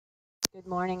Good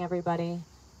morning, everybody.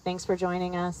 Thanks for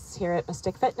joining us here at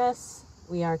Mystic Fitness.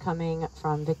 We are coming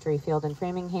from Victory Field in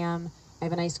Framingham. I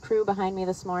have a nice crew behind me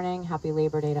this morning. Happy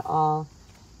Labor Day to all.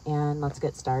 And let's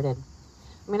get started.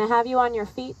 I'm going to have you on your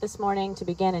feet this morning to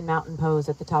begin in mountain pose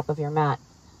at the top of your mat.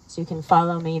 So you can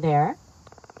follow me there.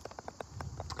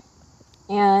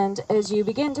 And as you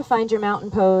begin to find your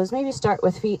mountain pose, maybe start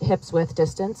with feet hips width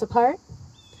distance apart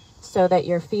so that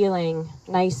you're feeling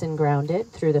nice and grounded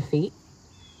through the feet.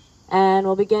 And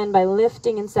we'll begin by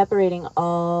lifting and separating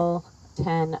all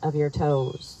 10 of your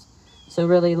toes. So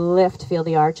really lift, feel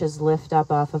the arches lift up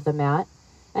off of the mat.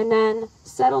 And then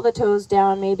settle the toes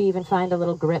down, maybe even find a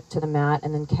little grip to the mat,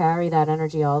 and then carry that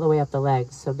energy all the way up the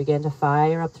legs. So begin to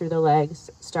fire up through the legs,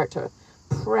 start to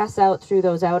press out through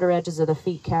those outer edges of the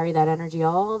feet, carry that energy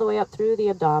all the way up through the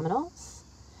abdominals,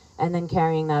 and then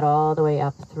carrying that all the way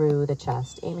up through the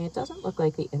chest. Amy, it doesn't look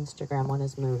like the Instagram one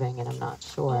is moving, and I'm not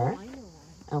sure. Oh, I know that.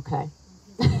 Okay.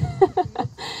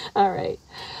 All right.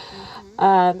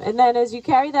 And then as you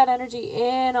carry that energy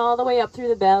in all the way up through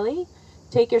the belly,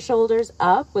 take your shoulders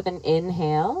up with an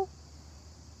inhale.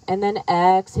 And then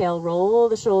exhale, roll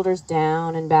the shoulders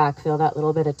down and back. Feel that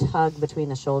little bit of tug between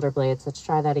the shoulder blades. Let's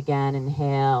try that again.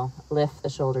 Inhale, lift the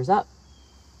shoulders up.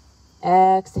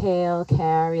 Exhale,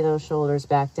 carry those shoulders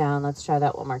back down. Let's try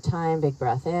that one more time. Big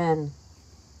breath in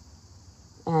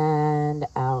and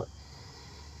out.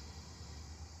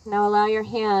 Now allow your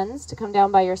hands to come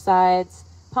down by your sides.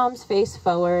 Palms face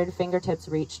forward, fingertips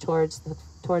reach towards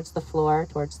the floor,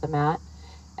 towards the mat.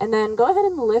 And then go ahead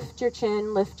and lift your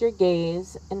chin, lift your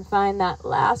gaze, and find that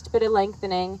last bit of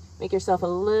lengthening. Make yourself a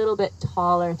little bit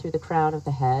taller through the crown of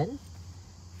the head.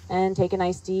 And take a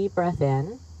nice deep breath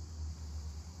in.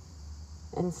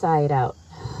 And sigh it out.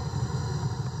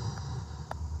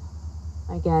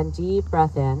 Again, deep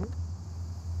breath in.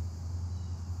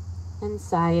 And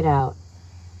sigh it out.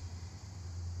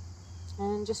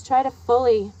 And just try to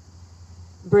fully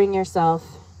bring yourself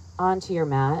onto your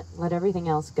mat. Let everything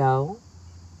else go.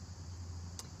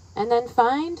 And then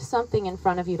find something in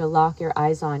front of you to lock your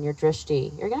eyes on, your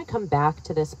drishti. You're going to come back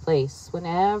to this place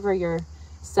whenever you're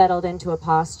settled into a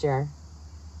posture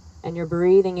and you're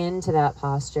breathing into that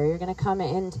posture. You're going to come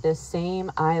into this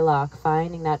same eye lock,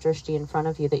 finding that drishti in front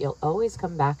of you that you'll always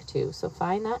come back to. So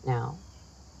find that now.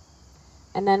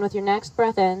 And then with your next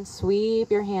breath in, sweep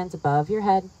your hands above your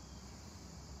head.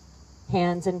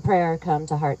 Hands in prayer come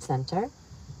to heart center.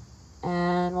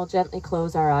 And we'll gently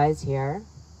close our eyes here.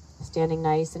 Standing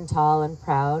nice and tall and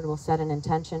proud, we'll set an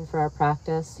intention for our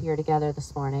practice here together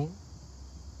this morning.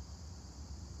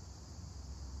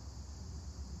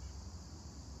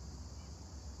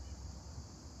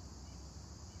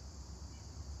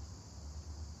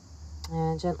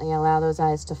 And gently allow those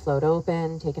eyes to float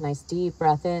open. Take a nice deep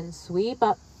breath in, sweep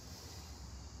up.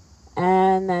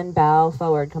 And then bow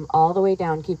forward, come all the way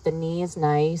down. Keep the knees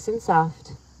nice and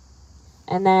soft.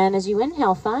 And then as you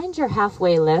inhale, find your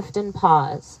halfway lift and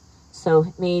pause.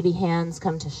 So maybe hands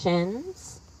come to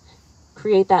shins.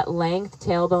 Create that length,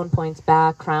 tailbone points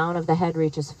back, crown of the head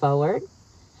reaches forward.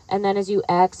 And then as you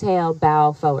exhale,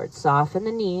 bow forward. Soften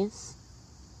the knees.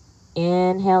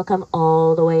 Inhale, come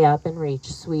all the way up and reach.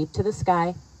 Sweep to the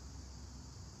sky.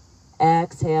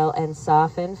 Exhale and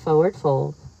soften, forward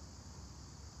fold.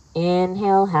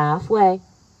 Inhale, halfway.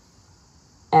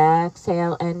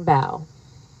 Exhale and bow.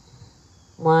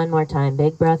 One more time.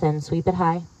 Big breath in, sweep it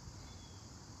high.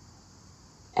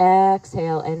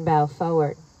 Exhale and bow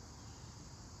forward.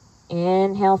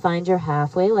 Inhale, find your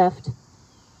halfway lift.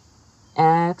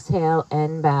 Exhale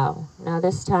and bow. Now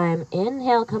this time,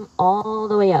 inhale, come all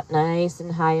the way up, nice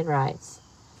and high and rise.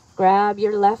 Grab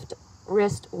your left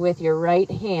wrist with your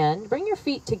right hand. Bring your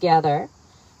feet together.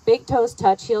 Big toes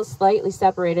touch, heels slightly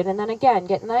separated. And then again,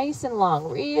 get nice and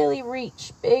long. Really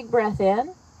reach. Big breath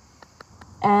in.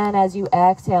 And as you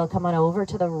exhale, come on over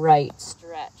to the right.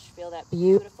 Stretch. Feel that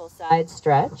beautiful side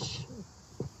stretch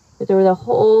through the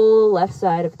whole left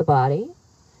side of the body.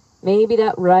 Maybe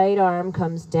that right arm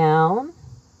comes down.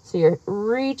 So you're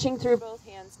reaching through both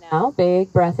hands now.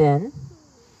 Big breath in.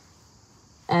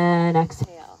 And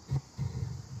exhale.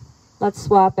 Let's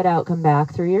swap it out. Come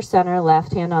back through your center.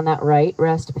 Left hand on that right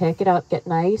wrist. Pick it up. Get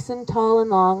nice and tall and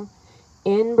long.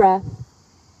 In breath.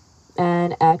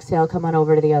 And exhale. Come on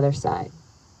over to the other side.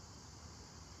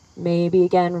 Maybe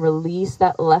again, release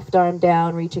that left arm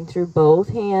down, reaching through both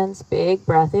hands. Big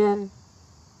breath in.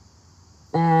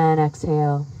 And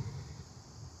exhale.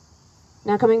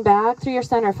 Now coming back through your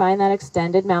center, find that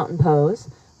extended mountain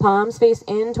pose. Palms face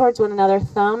in towards one another.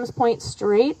 Thumbs point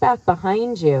straight back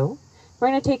behind you. We're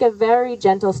going to take a very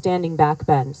gentle standing back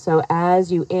bend. So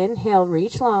as you inhale,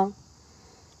 reach long.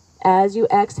 As you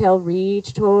exhale,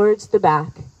 reach towards the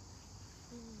back.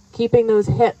 Keeping those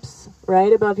hips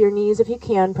right above your knees if you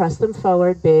can. Press them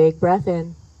forward. Big breath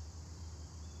in.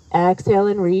 Exhale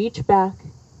and reach back.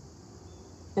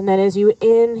 And then as you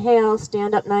inhale,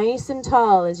 stand up nice and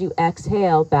tall. As you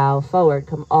exhale, bow forward.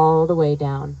 Come all the way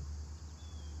down.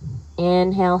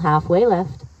 Inhale, halfway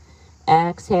lift.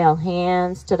 Exhale,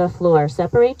 hands to the floor.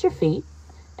 Separate your feet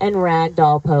and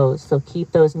ragdoll pose. So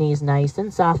keep those knees nice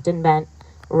and soft and bent.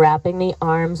 Wrapping the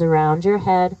arms around your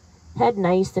head. Head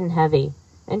nice and heavy.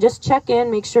 And just check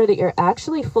in, make sure that you're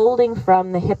actually folding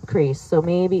from the hip crease. So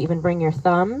maybe even bring your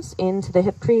thumbs into the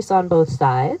hip crease on both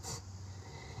sides.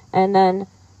 And then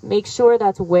make sure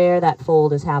that's where that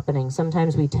fold is happening.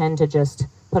 Sometimes we tend to just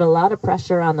put a lot of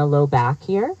pressure on the low back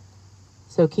here.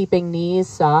 So keeping knees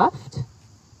soft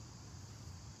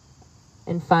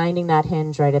and finding that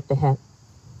hinge right at the hip.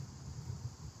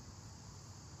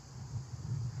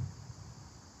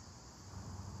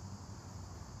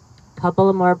 Couple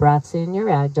of more breaths in your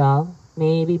ragdoll.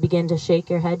 Maybe begin to shake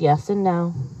your head yes and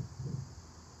no.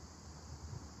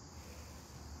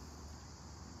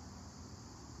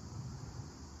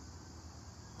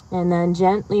 And then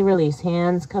gently release.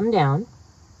 Hands come down.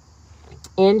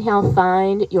 Inhale,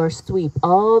 find your sweep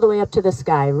all the way up to the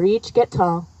sky. Reach, get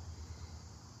tall.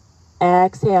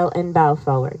 Exhale and bow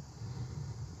forward.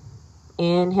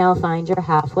 Inhale, find your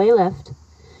halfway lift.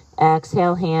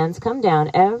 Exhale, hands come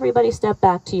down. Everybody step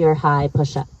back to your high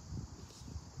push-up.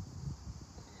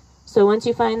 So once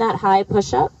you find that high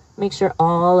push-up, make sure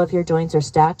all of your joints are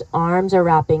stacked. Arms are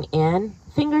wrapping in.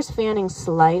 Fingers fanning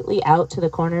slightly out to the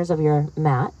corners of your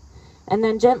mat. And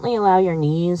then gently allow your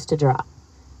knees to drop.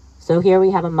 So here we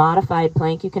have a modified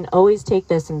plank. You can always take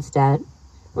this instead.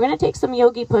 We're going to take some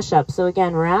yogi push-ups. So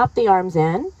again, wrap the arms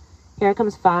in. Here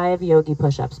comes 5 yogi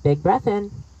push-ups. Big breath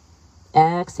in.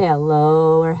 Exhale,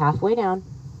 lower halfway down.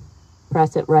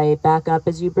 Press it right back up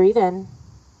as you breathe in.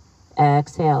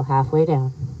 Exhale, halfway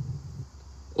down.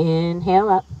 Inhale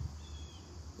up.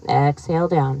 Exhale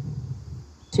down.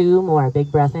 2 more.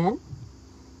 Big breath in.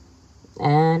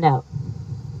 And out.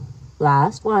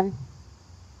 Last one.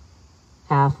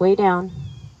 Halfway down.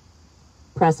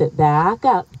 Press it back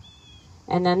up.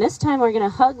 And then this time we're going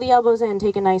to hug the elbows in.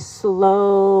 Take a nice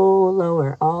slow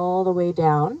lower all the way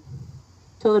down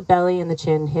till the belly and the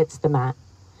chin hits the mat.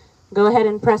 Go ahead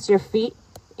and press your feet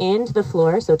into the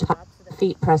floor. So tops of the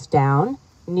feet press down.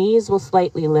 Knees will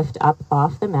slightly lift up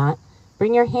off the mat.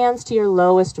 Bring your hands to your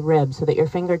lowest rib so that your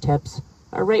fingertips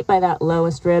are right by that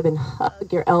lowest rib and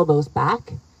hug your elbows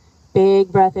back.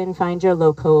 Big breath in, find your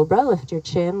low cobra. Lift your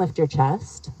chin, lift your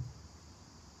chest.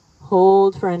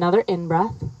 Hold for another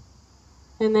in-breath.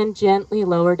 And then gently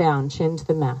lower down, chin to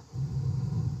the mat.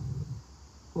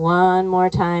 One more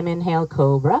time, inhale,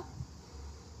 cobra.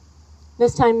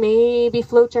 This time, maybe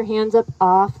float your hands up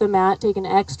off the mat. Take an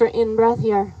extra in-breath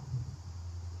here.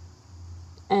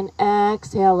 And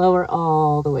exhale, lower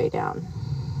all the way down.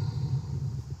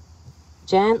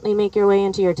 Gently make your way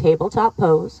into your tabletop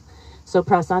pose. So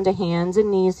press onto hands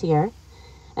and knees here.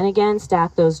 And again,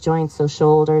 stack those joints, so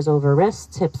shoulders over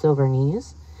wrists, hips over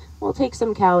knees. We'll take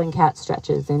some cow and cat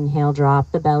stretches. Inhale,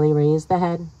 drop the belly, raise the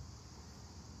head.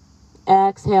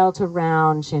 Exhale to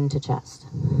round, chin to chest.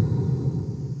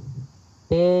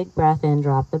 Big breath in,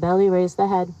 drop the belly, raise the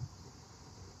head.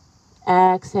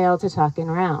 Exhale to tuck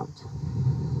and round.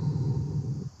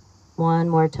 One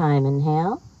more time,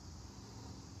 inhale.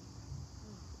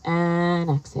 And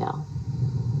exhale.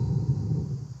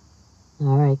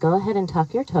 All right, go ahead and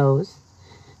tuck your toes.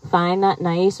 Find that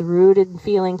nice rooted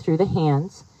feeling through the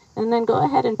hands. And then go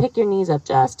ahead and pick your knees up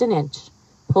just an inch.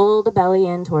 Pull the belly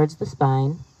in towards the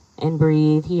spine and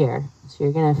breathe here. So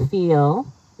you're going to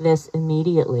feel this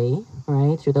immediately,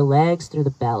 right? Through the legs, through the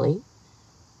belly.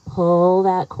 Pull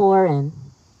that core in.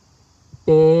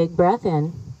 Big breath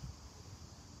in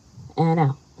and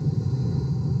out.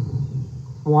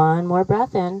 One more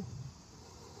breath in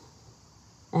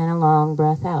and a long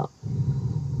breath out.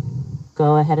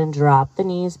 Go ahead and drop the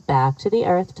knees back to the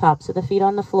earth, tops of the feet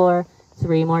on the floor.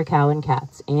 3 more cow and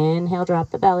cats. Inhale, drop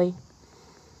the belly.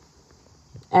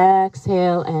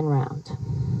 Exhale and round.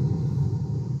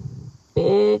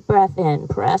 Big breath in.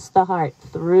 Press the heart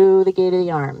through the gate of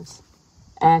the arms.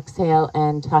 Exhale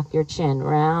and tuck your chin.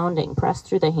 Rounding. Press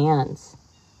through the hands.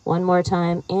 One more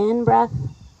time. In breath.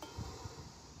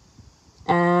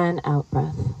 And out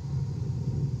breath.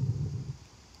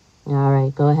 All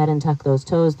right, go ahead and tuck those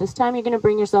toes. This time you're going to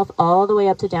bring yourself all the way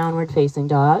up to downward facing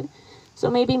dog. So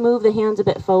maybe move the hands a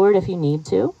bit forward if you need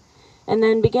to. And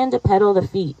then begin to pedal the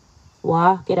feet.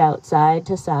 Walk it out side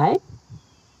to side.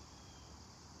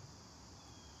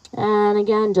 And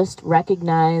again, just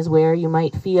recognize where you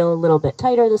might feel a little bit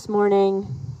tighter this morning.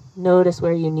 Notice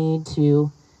where you need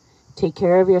to take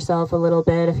care of yourself a little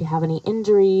bit. If you have any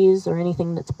injuries or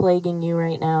anything that's plaguing you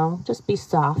right now, just be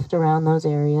soft around those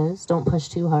areas. Don't push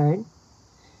too hard.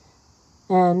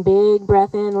 And big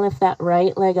breath in, lift that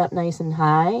right leg up nice and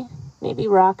high. Maybe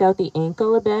rock out the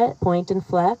ankle a bit, point and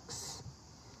flex.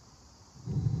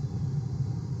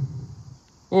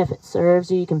 If it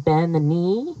serves you, you can bend the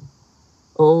knee.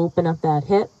 Open up that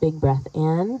hip, big breath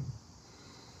in.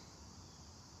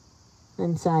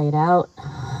 And sigh it out.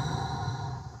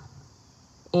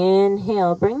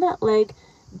 Inhale, bring that leg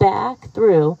back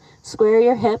through. Square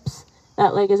your hips.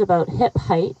 That leg is about hip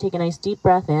height. Take a nice deep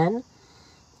breath in.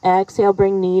 Exhale,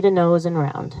 bring knee to nose and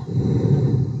round.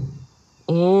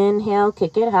 Inhale,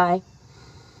 kick it high.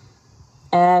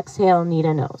 Exhale, knee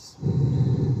to nose.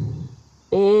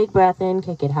 Big breath in,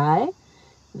 kick it high.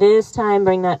 This time,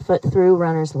 bring that foot through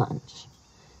runner's lunge.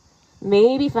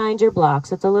 Maybe find your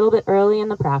blocks. It's a little bit early in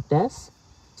the practice.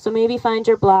 So maybe find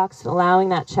your blocks, allowing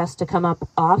that chest to come up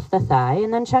off the thigh.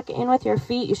 And then check in with your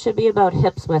feet. You should be about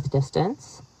hips width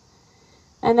distance.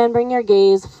 And then bring your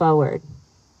gaze forward.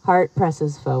 Heart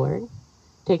presses forward.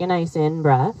 Take a nice in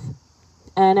breath.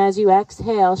 And as you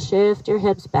exhale, shift your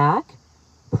hips back.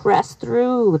 Press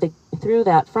through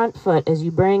that front foot as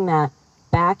you bring that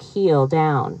back heel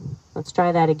down. Let's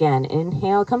try that again.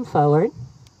 Inhale, come forward.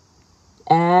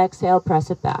 Exhale,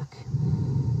 press it back.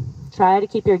 Try to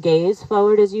keep your gaze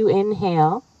forward as you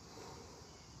inhale.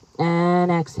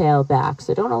 And exhale back.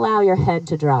 So don't allow your head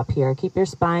to drop here. Keep your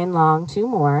spine long. 2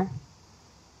 more.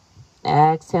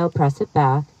 Exhale, press it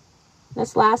back.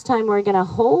 This last time we're going to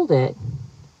hold it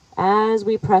as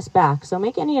we press back. So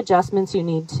make any adjustments you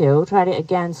need to. Try to,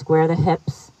 again, square the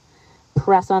hips.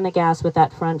 Press on the gas with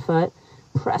that front foot.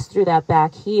 Press through that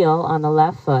back heel on the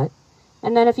left foot.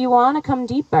 And then if you want to come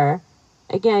deeper,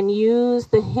 again, use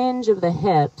the hinge of the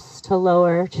hips to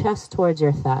lower chest towards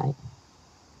your thigh.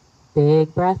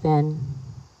 Big breath in.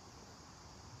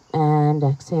 And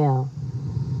exhale.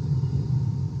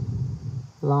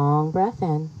 Long breath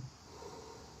in.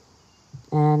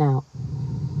 And out.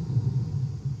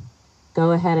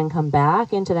 Go ahead and come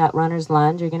back into that runner's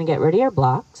lunge. You're going to get rid of your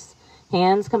blocks.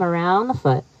 Hands come around the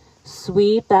foot.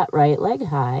 Sweep that right leg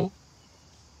high.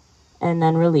 And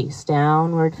then release.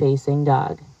 Downward facing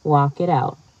dog. Walk it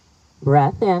out.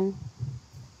 Breath in.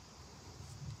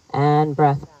 And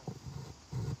breath out.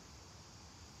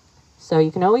 So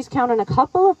you can always count on a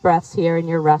couple of breaths here in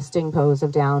your resting pose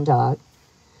of down dog.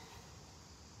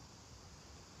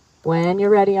 When you're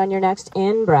ready on your next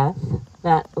in-breath,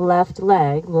 that left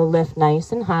leg will lift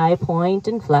nice and high, point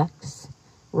and flex.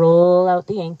 Roll out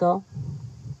the ankle.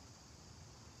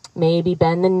 Maybe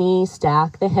bend the knee,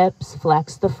 stack the hips,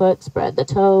 flex the foot, spread the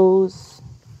toes.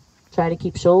 Try to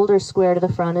keep shoulders square to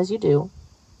the front as you do.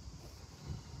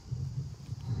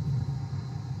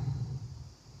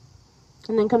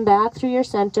 And then come back through your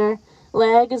center.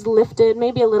 Leg is lifted,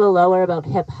 maybe a little lower, about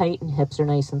hip height, and hips are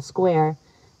nice and square.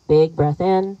 Big breath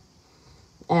in.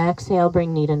 Exhale,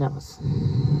 bring knee to nose.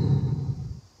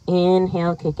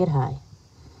 Inhale, kick it high.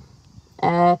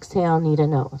 Exhale, knee to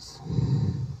nose.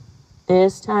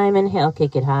 This time, inhale,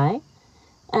 kick it high.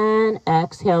 And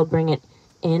exhale, bring it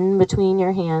in between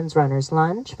your hands, runner's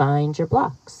lunge. Find your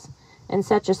blocks and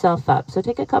set yourself up. So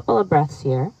take a couple of breaths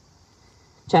here.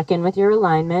 Check in with your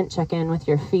alignment. Check in with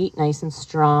your feet, nice and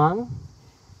strong.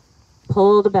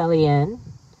 Pull the belly in.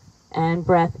 And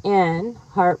breath in,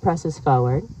 heart presses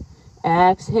forward.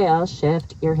 Exhale,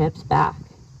 shift your hips back.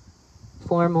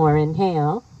 4 more,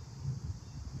 inhale.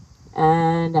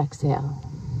 And exhale.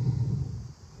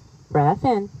 Breath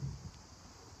in.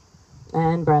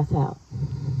 And breath out.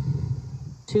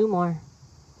 2 more.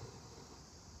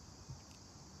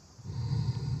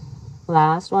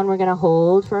 Last one, we're going to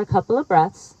hold for a couple of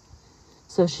breaths.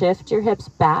 So shift your hips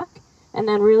back. And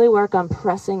then really work on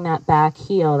pressing that back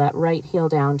heel, that right heel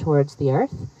down towards the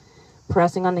earth.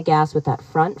 Pressing on the gas with that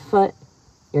front foot.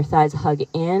 Your thighs hug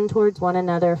in towards one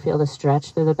another. Feel the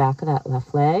stretch through the back of that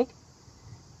left leg.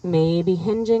 Maybe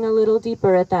hinging a little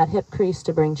deeper at that hip crease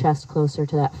to bring chest closer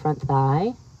to that front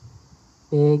thigh.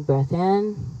 Big breath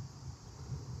in.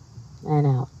 And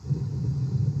out.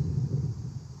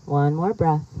 1 more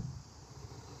breath.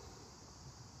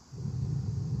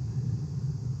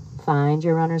 Find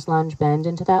your runner's lunge, bend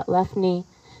into that left knee.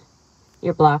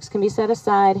 Your blocks can be set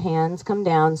aside, hands come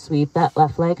down, sweep that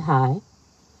left leg high.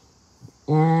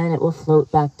 And it will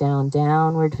float back down,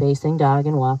 downward facing dog,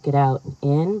 and walk it out.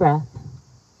 In breath.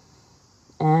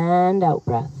 And out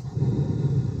breath.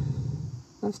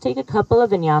 Let's take a couple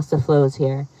of vinyasa flows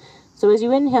here. So as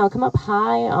you inhale, come up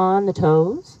high on the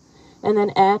toes. And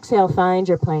then exhale, find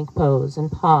your plank pose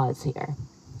and pause here.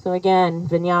 So again,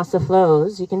 vinyasa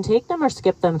flows. You can take them or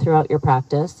skip them throughout your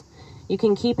practice. You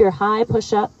can keep your high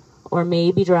push-up or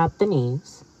maybe drop the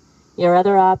knees. Your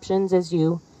other options as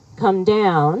you come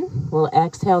down, we'll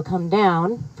exhale, come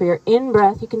down. For your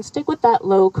in-breath, you can stick with that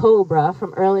low cobra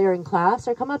from earlier in class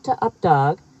or come up to up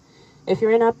dog. If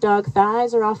you're in up dog,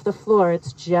 thighs are off the floor.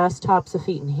 It's just tops of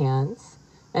feet and hands.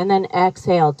 And then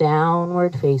exhale,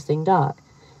 downward facing dog.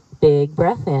 Big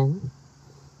breath in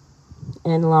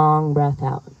and long breath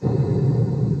out.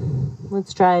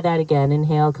 Let's try that again.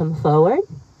 Inhale, come forward.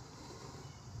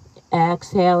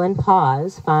 Exhale and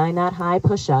pause. Find that high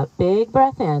push-up. Big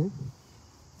breath in.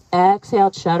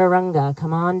 Exhale, chaturanga.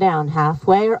 Come on down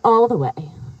halfway or all the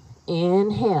way.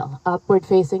 Inhale, upward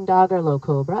facing dog or low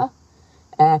cobra.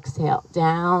 Exhale,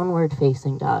 downward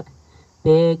facing dog.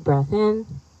 Big breath in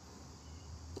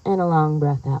and a long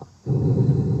breath out.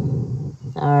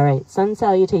 All right, sun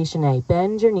salutation A.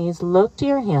 Bend your knees, look to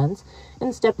your hands,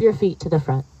 and step your feet to the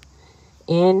front.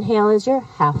 Inhale as your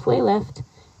halfway lift.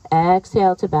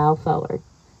 Exhale to bow forward.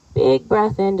 Big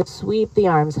breath in to sweep the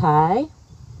arms high.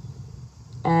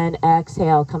 And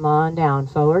exhale, come on down,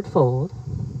 forward fold.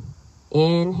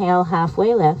 Inhale,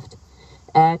 halfway lift.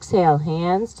 Exhale,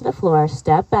 hands to the floor,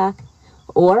 step back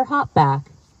or hop back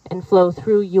and flow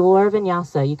through your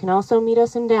vinyasa. You can also meet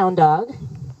us in down dog.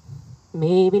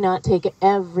 Maybe not take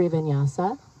every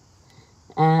vinyasa.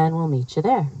 And we'll meet you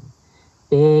there.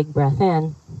 Big breath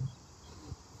in.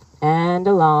 And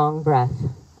a long breath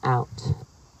out.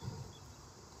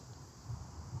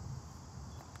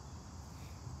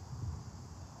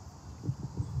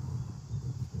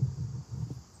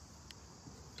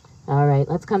 All right,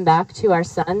 let's come back to our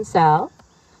sun sal.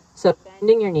 So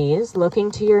bending your knees,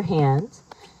 looking to your hands,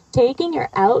 taking your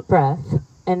out breath,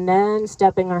 and then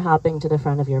stepping or hopping to the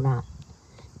front of your mat.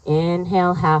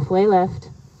 Inhale, halfway lift.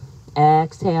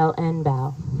 Exhale and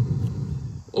bow.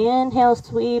 Inhale,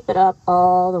 sweep it up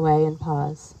all the way and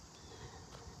pause.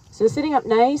 So sitting up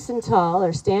nice and tall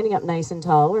or standing up nice and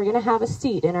tall, we're going to have a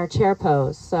seat in our chair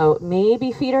pose. So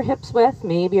maybe feet are hips width,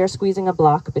 maybe you're squeezing a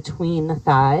block between the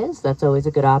thighs. That's always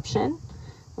a good option.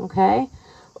 Okay?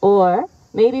 Or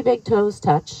maybe big toes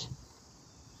touch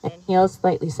and heels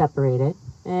slightly separated.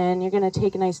 And you're going to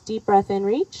take a nice deep breath in,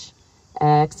 reach.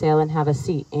 Exhale and have a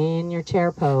seat in your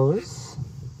chair pose.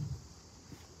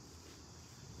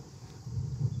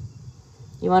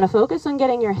 You want to focus on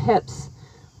getting your hips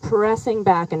pressing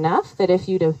back enough that if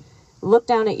you to look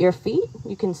down at your feet,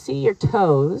 you can see your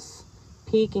toes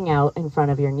peeking out in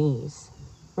front of your knees.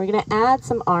 We're going to add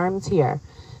some arms here.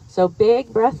 So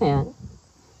big breath in.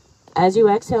 As you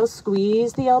exhale,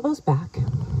 squeeze the elbows back.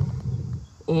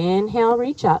 Inhale,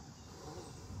 reach up.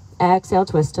 Exhale,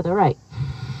 twist to the right.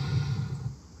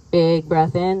 Big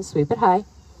breath in, sweep it high.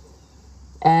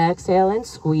 Exhale and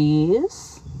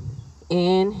squeeze.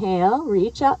 Inhale,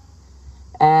 reach up.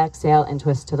 Exhale and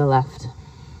twist to the left.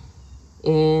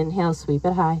 Inhale, sweep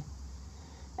it high.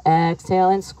 Exhale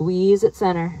and squeeze at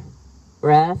center.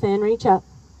 Breath in, reach up.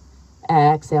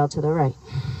 Exhale to the right.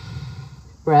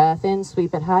 Breath in,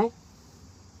 sweep it high.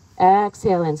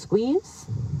 Exhale and squeeze.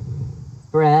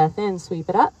 Breath in, sweep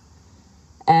it up.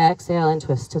 Exhale and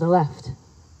twist to the left.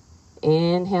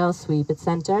 Inhale, sweep at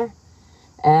center.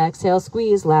 Exhale,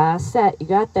 squeeze. Last set. You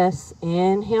got this.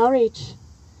 Inhale, reach.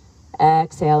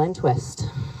 Exhale and twist.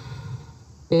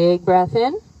 Big breath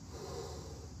in.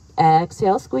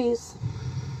 Exhale, squeeze.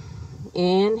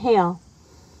 Inhale.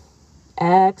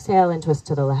 Exhale and twist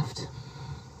to the left.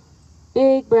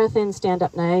 Big breath in, stand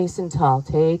up nice and tall.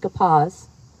 Take a pause.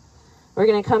 We're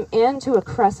going to come into a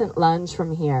crescent lunge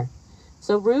from here.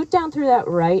 So root down through that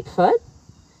right foot.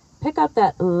 Pick up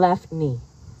that left knee.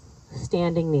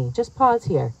 Standing knee. Just pause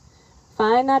here.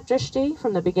 Find that drishti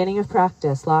from the beginning of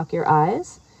practice. Lock your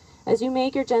eyes as you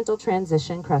make your gentle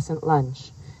transition crescent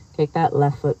lunge. Kick that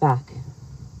left foot back.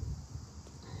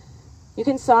 You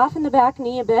can soften the back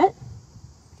knee a bit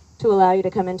to allow you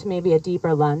to come into maybe a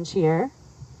deeper lunge here.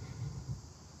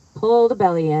 Pull the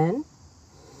belly in.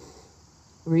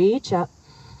 Reach up.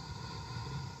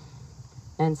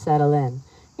 And settle in.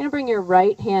 You're going to bring your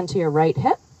right hand to your right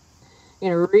hip.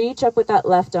 You're going to reach up with that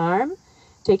left arm.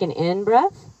 Take an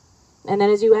in-breath. And then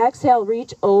as you exhale,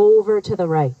 reach over to the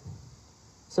right.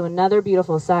 So another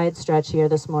beautiful side stretch here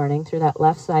this morning through that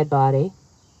left side body.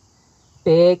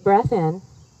 Big breath in.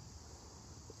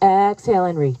 Exhale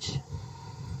and reach.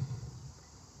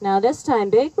 Now this time,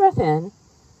 big breath in.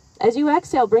 As you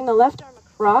exhale, bring the left arm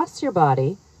across your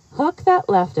body. Hook that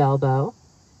left elbow,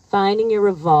 finding your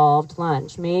revolved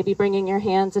lunge. Maybe bringing your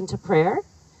hands into prayer.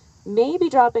 Maybe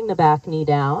dropping the back knee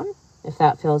down, if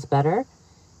that feels better.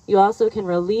 You also can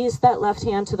release that left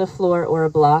hand to the floor or a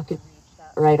block and reach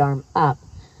that right arm up.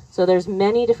 So there's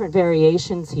many different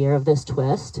variations here of this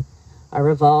twist. A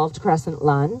revolved crescent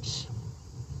lunge.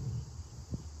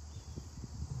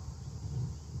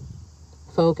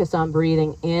 Focus on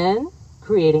breathing in,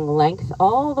 creating length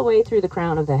all the way through the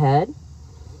crown of the head.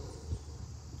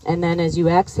 And then as you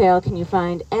exhale, can you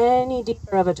find any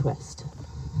deeper of a twist?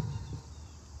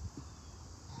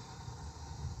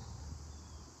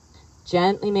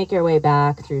 Gently make your way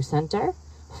back through center.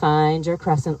 Find your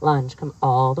crescent lunge. Come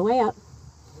all the way up.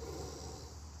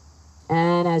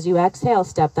 And as you exhale,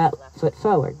 step that left foot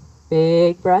forward.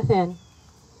 Big breath in.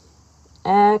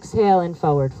 Exhale and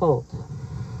forward fold.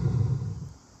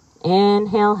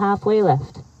 Inhale, halfway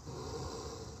lift.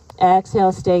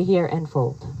 Exhale, stay here and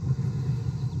fold.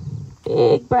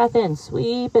 Big breath in,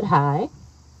 sweep it high.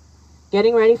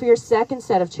 Getting ready for your second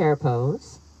set of chair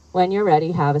pose. When you're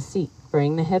ready, have a seat.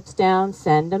 Bring the hips down,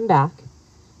 send them back.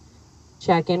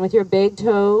 Check in with your big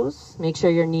toes. Make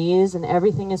sure your knees and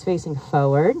everything is facing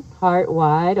forward. Heart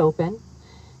wide open.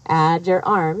 Add your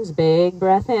arms, big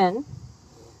breath in.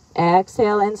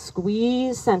 Exhale and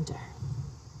squeeze center.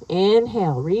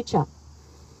 Inhale, reach up.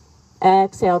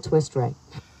 Exhale, twist right.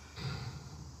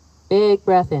 Big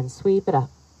breath in, sweep it up.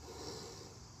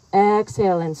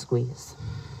 Exhale and squeeze.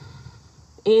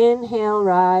 Inhale,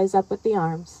 rise up with the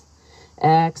arms.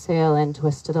 Exhale and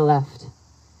twist to the left.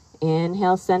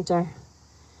 Inhale, center.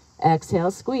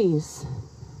 Exhale, squeeze.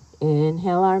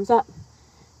 Inhale, arms up.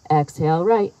 Exhale,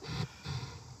 right.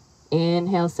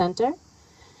 Inhale, center.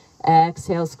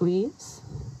 Exhale, squeeze.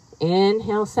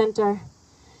 Inhale, center.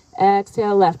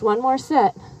 Exhale, left. One more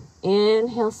set.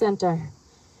 Inhale, center.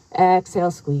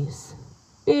 Exhale, squeeze.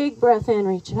 Big breath in,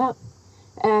 reach it up.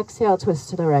 Exhale,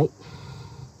 twist to the right.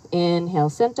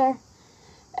 Inhale, center.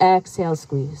 Exhale,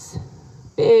 squeeze.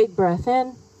 Big breath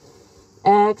in.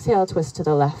 Exhale, twist to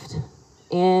the left.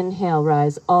 Inhale,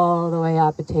 rise all the way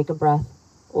up and take a breath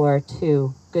or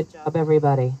two. Good job,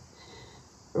 everybody.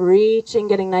 Reaching,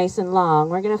 getting nice and long.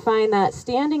 We're going to find that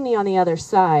standing knee on the other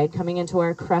side, coming into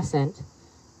our crescent.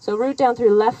 So root down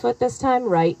through left foot this time,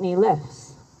 right knee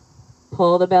lifts.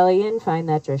 Pull the belly in, find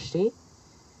that drishti.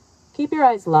 Keep your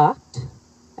eyes locked.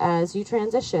 As you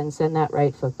transition, send that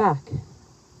right foot back.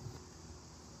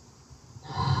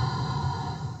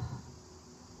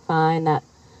 Find that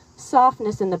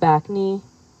softness in the back knee.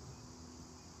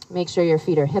 Make sure your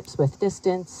feet are hips width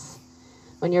distance.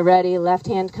 When you're ready, left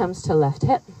hand comes to left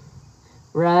hip.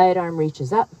 Right arm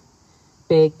reaches up.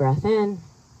 Big breath in.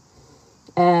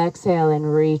 Exhale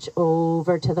and reach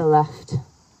over to the left.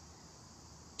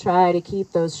 Try to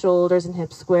keep those shoulders and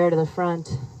hips square to the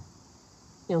front.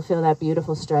 You'll feel that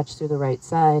beautiful stretch through the right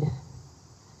side.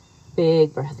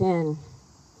 Big breath in.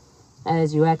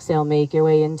 As you exhale, make your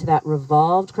way into that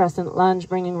revolved crescent lunge,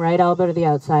 bringing right elbow to the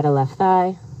outside of left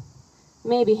thigh.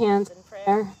 Maybe hands in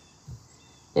prayer.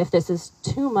 If this is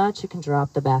too much, you can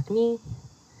drop the back knee.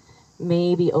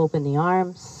 Maybe open the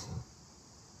arms.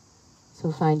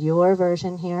 So find your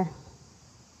version here.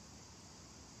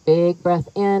 Big breath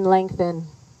in, lengthen.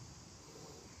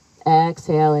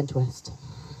 Exhale and twist.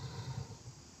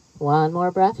 One more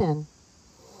breath in.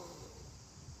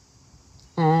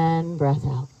 And breath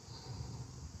out.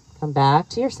 Come back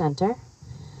to your center.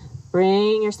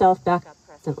 Bring yourself back up,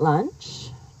 crescent lunge.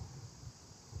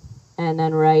 And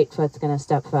then right foot's going to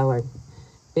step forward.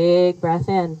 Big breath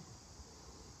in.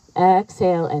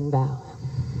 Exhale and bow.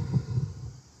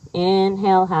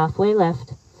 Inhale, halfway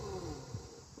lift.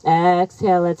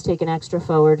 Exhale, let's take an extra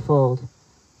forward fold.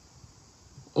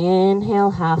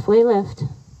 Inhale, halfway lift.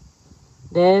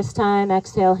 This time,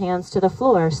 exhale, hands to the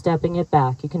floor, stepping it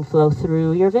back. You can flow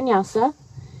through your vinyasa,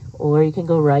 or you can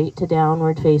go right to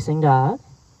downward facing dog.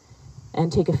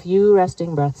 And take a few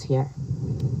resting breaths here.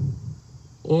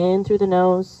 In through the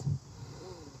nose,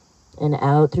 and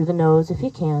out through the nose if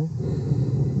you can.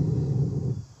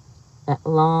 That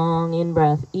long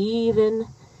in-breath, even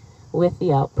with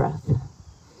the out-breath.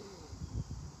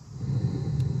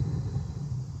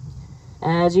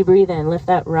 As you breathe in, lift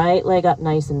that right leg up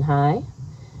nice and high.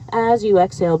 As you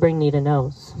exhale, bring knee to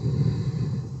nose.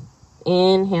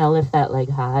 Inhale, lift that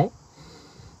leg high.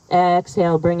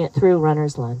 Exhale, bring it through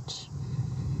runner's lunge.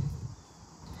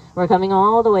 We're coming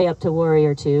all the way up to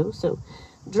warrior two. So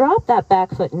drop that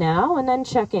back foot now and then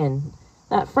check in.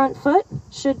 That front foot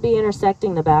should be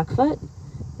intersecting the back foot.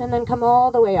 And then come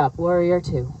all the way up, warrior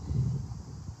two.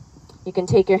 You can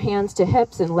take your hands to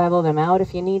hips and level them out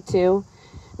if you need to.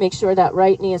 Make sure that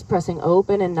right knee is pressing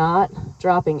open and not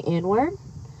dropping inward.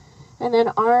 And then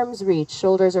arms reach,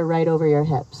 shoulders are right over your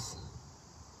hips.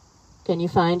 Can you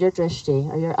find your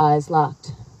drishti? Are your eyes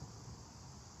locked?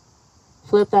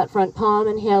 Flip that front palm,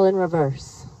 inhale in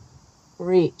reverse.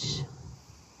 Reach.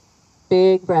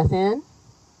 Big breath in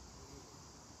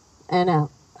and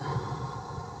out.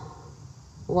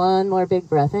 One more big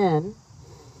breath in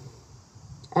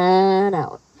and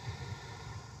out.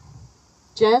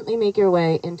 Gently make your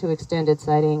way into extended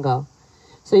side angle.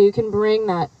 So you can bring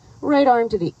that right arm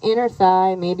to the inner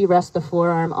thigh, maybe rest the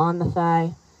forearm on the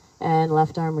thigh, and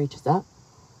left arm reaches up.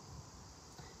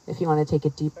 If you want to take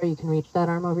it deeper, you can reach that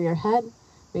arm over your head.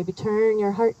 Maybe turn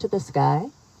your heart to the sky.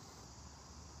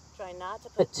 Try not to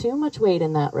put too much weight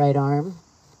in that right arm.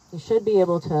 You should be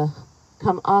able to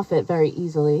come off it very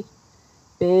easily.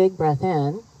 Big breath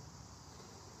in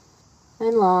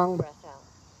and long breath out.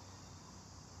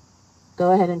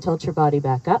 Go ahead and tilt your body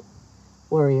back up.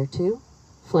 Warrior two.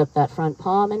 Flip that front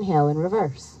palm, inhale in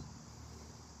reverse.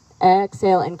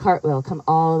 Exhale and cartwheel. Come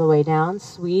all the way down.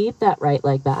 Sweep that right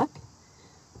leg back.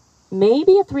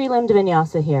 Maybe a three-limbed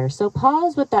vinyasa here. So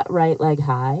pause with that right leg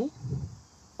high.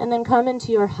 And then come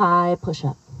into your high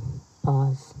push-up.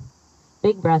 Pause.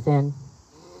 Big breath in.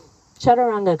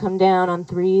 Chaturanga, come down on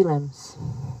 3 limbs.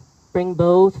 Bring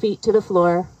both feet to the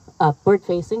floor. Upward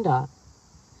facing dog.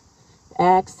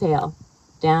 Exhale.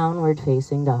 Downward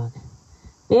facing dog.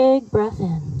 Big breath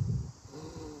in.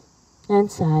 And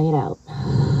sigh it out.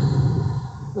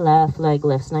 Left leg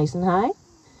lifts nice and high.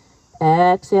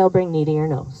 Exhale, bring knee to your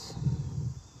nose.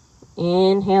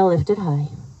 Inhale, lift it high.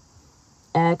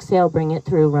 Exhale, bring it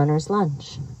through runner's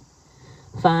lunge.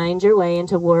 Find your way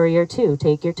into warrior two.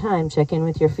 Take your time. Check in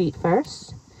with your feet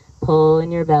first. Pull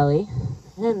in your belly.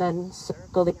 And then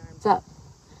circle the arms up.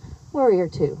 Warrior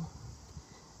two.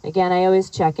 Again, I always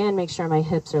check in, make sure my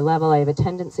hips are level. I have a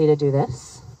tendency to do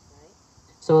this.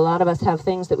 So a lot of us have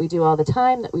things that we do all the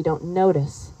time that we don't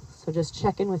notice. So just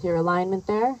check in with your alignment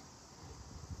there.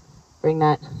 Bring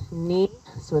that knee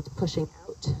so it's pushing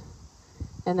out.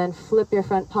 And then flip your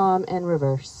front palm and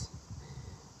reverse.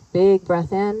 Big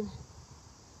breath in.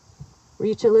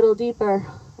 Reach a little deeper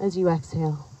as you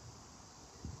exhale.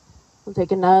 We'll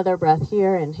take another breath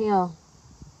here. Inhale.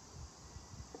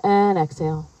 And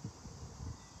exhale.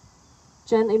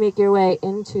 Gently make your way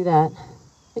into that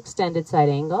extended side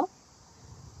angle.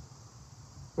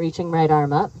 Reaching right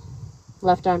arm up.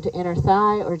 Left arm to inner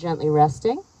thigh or gently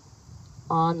resting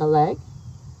on the leg.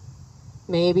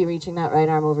 Maybe reaching that right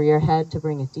arm over your head to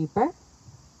bring it deeper.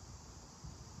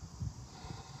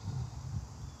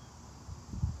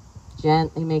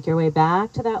 Gently make your way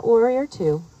back to that warrior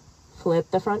two. Flip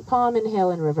the front palm,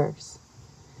 inhale in reverse.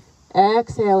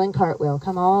 Exhale and cartwheel.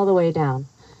 Come all the way down.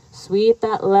 Sweep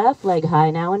that left leg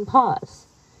high now and pause.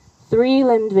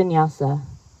 3-limbed vinyasa.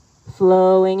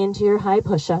 Flowing into your high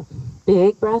push-up.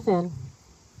 Big breath in.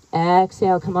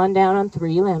 Exhale, come on down on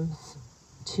 3 limbs.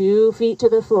 2 feet to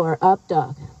the floor, up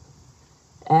dog.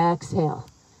 Exhale,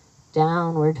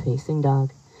 downward facing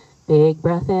dog. Big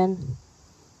breath in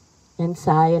and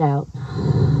sigh it out.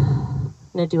 I'm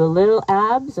going to do a little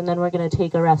abs and then we're going to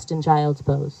take a rest in child's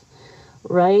pose.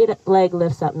 Right leg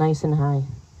lifts up nice and high.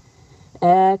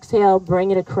 Exhale,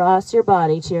 bring it across your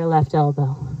body to your left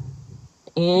elbow.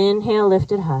 Inhale,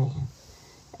 lift it high.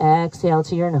 Exhale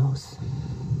to your nose.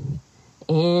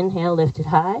 Inhale, lift it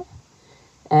high.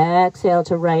 Exhale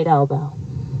to right elbow.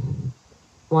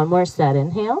 One more set.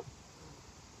 Inhale.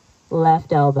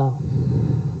 Left elbow.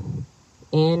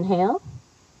 Inhale.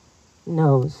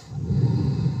 Nose.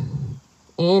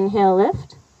 Inhale,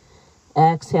 lift.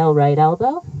 Exhale, right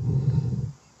elbow.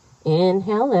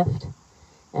 Inhale, lift.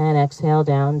 And exhale,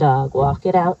 down dog. Walk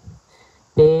it out.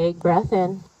 Big breath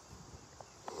in.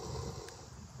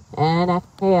 And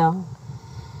exhale.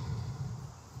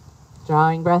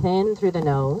 Drawing breath in through the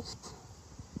nose.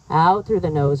 Out through the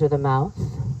nose or the mouth.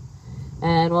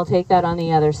 And we'll take that on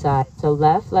the other side. So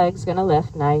left leg's going to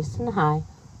lift nice and high.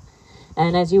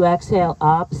 And as you exhale,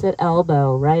 opposite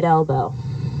elbow, right elbow.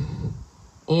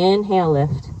 Inhale,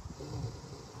 lift.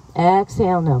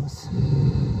 Exhale, nose.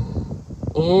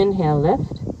 Inhale,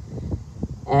 lift.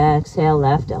 Exhale,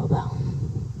 left elbow.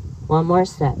 One more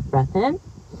set. Breath in.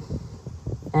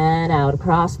 And out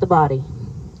across the body.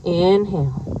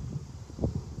 Inhale.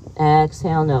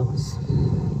 Exhale, nose.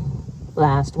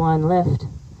 Last one, lift.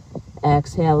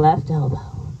 Exhale, left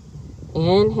elbow.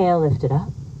 Inhale, lift it up.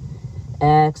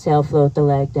 Exhale, float the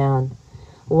leg down.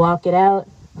 Walk it out.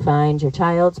 Find your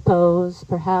child's pose.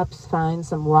 Perhaps find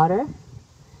some water.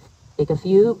 Take a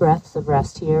few breaths of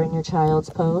rest here in your child's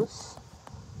pose.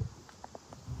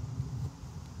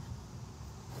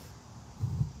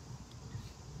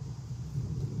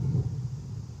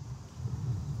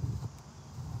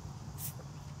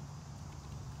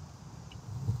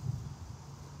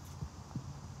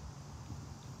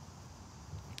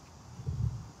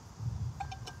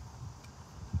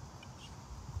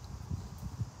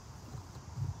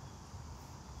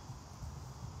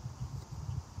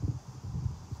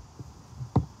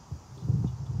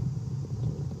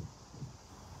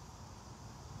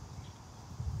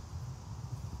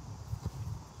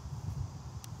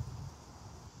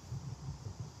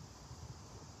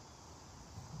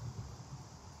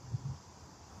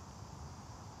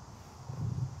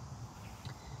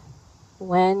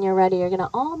 When you're ready, you're going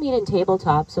to all meet in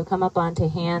tabletop, so come up onto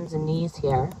hands and knees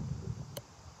here.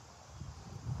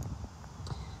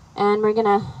 And we're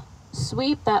going to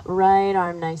sweep that right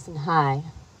arm nice and high.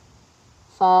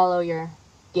 Follow your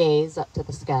gaze up to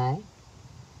the sky.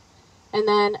 And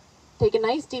then take a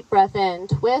nice deep breath in,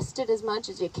 twist it as much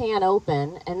as you can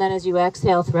open, and then as you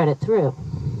exhale, thread it through.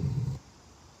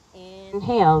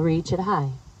 Inhale, reach it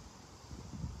high.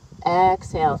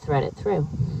 Exhale, thread it through.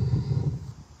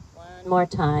 One more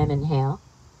time, inhale.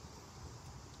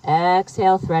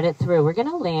 Exhale, thread it through. We're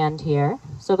going to land here.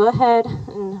 So go ahead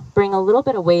and bring a little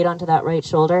bit of weight onto that right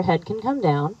shoulder. Head can come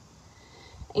down.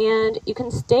 And you can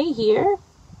stay here,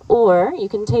 or you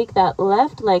can take that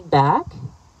left leg back.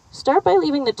 Start by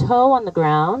leaving the toe on the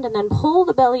ground, and then pull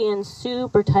the belly in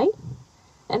super tight,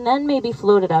 and then maybe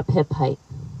float it up hip height.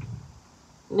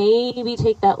 Maybe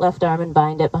take that left arm and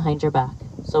bind it behind your back.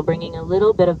 So bringing a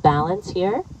little bit of balance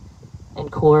here and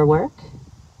core work.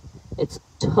 It's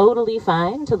totally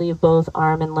fine to leave both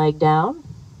arm and leg down.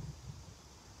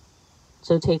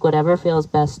 So take whatever feels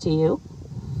best to you.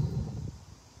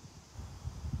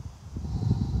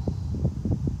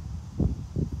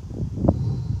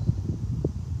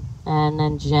 And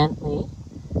then gently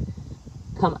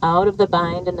come out of the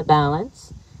bind and the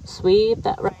balance. Sweep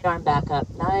that right arm back up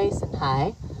nice and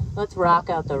high. Let's rock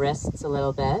out the wrists a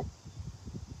little bit.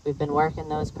 We've been working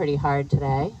those pretty hard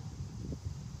today.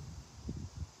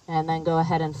 And then go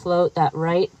ahead and float that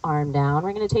right arm down.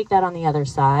 We're going to take that on the other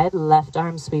side. Left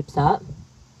arm sweeps up.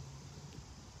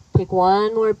 Take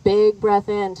one more big breath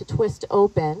in to twist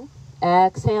open.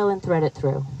 Exhale and thread it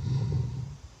through.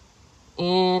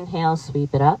 Inhale,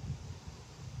 sweep it up.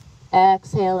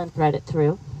 Exhale and thread it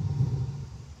through.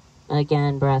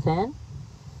 Again, breath in.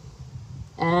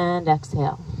 And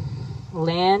exhale.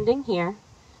 Landing here.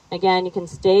 Again, you can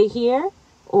stay here,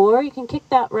 or you can kick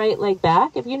that right leg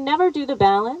back. If you never do the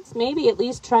balance, maybe at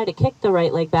least try to kick the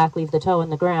right leg back, leave the toe in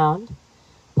the ground.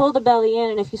 Pull the belly in,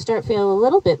 and if you start feeling a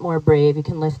little bit more brave, you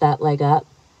can lift that leg up.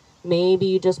 Maybe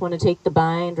you just want to take the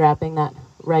bind, wrapping that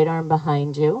right arm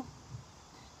behind you.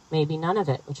 Maybe none of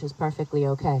it, which is perfectly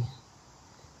okay.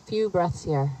 Few breaths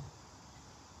here.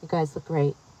 You guys look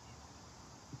great.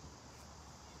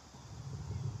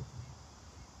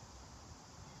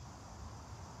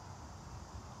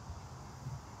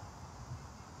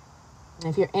 And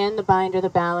if you're in the bind or the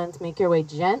balance, make your way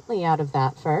gently out of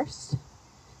that first.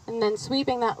 And then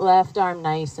sweeping that left arm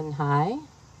nice and high.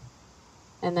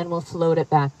 And then we'll float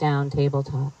it back down,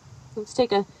 tabletop. Let's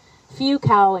take a few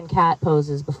cow and cat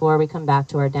poses before we come back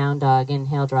to our down dog.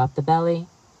 Inhale, drop the belly.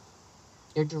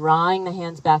 You're drawing the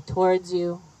hands back towards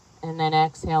you. And then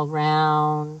exhale,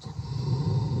 round.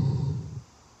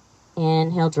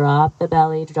 Inhale, drop the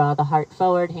belly, draw the heart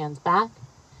forward, hands back.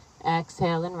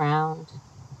 Exhale and round.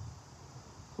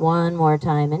 One more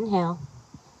time, inhale.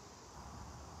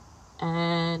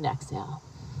 And exhale.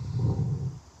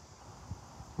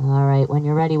 All right, when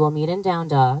you're ready, we'll meet in down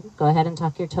dog. Go ahead and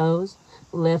tuck your toes.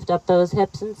 Lift up those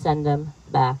hips and send them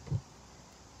back.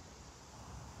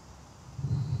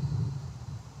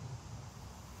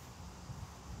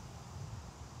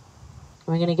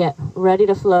 We're going to get ready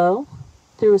to flow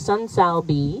through Sun Sal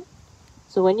B.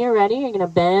 So when you're ready, you're going to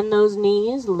bend those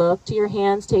knees, look to your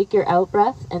hands, take your out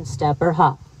breath, and step or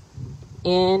hop.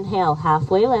 Inhale,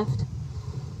 halfway lift.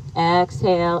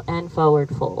 Exhale, and forward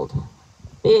fold.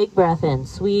 Big breath in,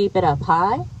 sweep it up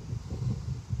high.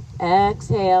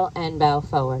 Exhale, and bow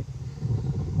forward.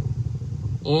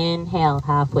 Inhale,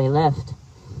 halfway lift.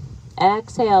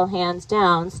 Exhale, hands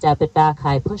down, step it back,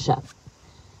 high push-up.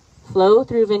 Flow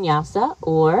through vinyasa,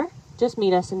 or just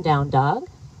meet us in down dog.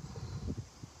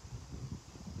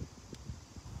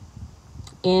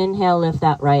 Inhale, lift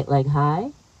that right leg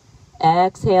high.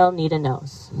 Exhale, knee to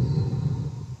nose.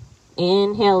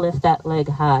 Inhale, lift that leg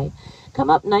high. Come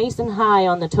up nice and high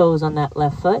on the toes on that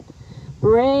left foot.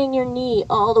 Bring your knee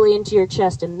all the way into your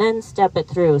chest and then step it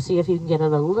through. See if you can get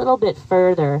it a little bit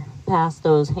further past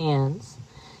those hands.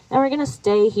 And we're going to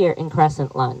stay here in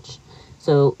crescent lunge.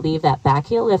 So leave that back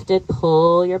heel lifted,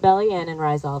 pull your belly in and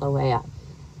rise all the way up.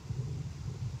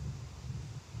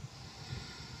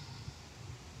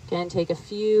 Again, take a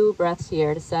few breaths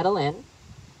here to settle in.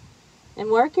 And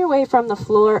work your way from the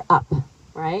floor up,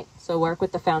 right? So work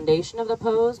with the foundation of the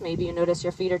pose. Maybe you notice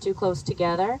your feet are too close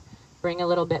together. Bring a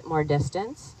little bit more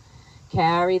distance.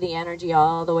 Carry the energy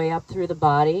all the way up through the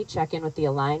body. Check in with the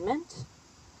alignment.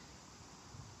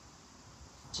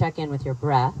 Check in with your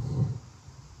breath.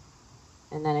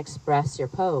 And then express your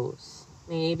pose.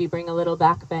 Maybe bring a little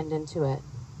back bend into it.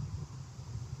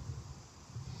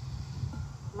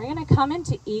 We're going to come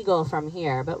into eagle from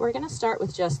here, but we're going to start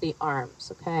with just the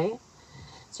arms, okay?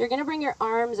 So you're going to bring your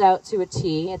arms out to a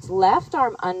T. It's left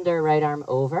arm under, right arm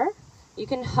over. You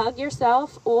can hug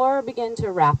yourself or begin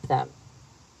to wrap them.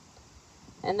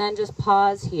 And then just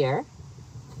pause here.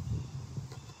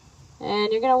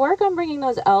 And you're going to work on bringing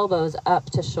those elbows up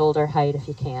to shoulder height if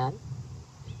you can.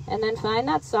 And then find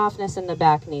that softness in the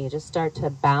back knee. Just start to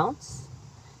bounce.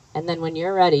 And then when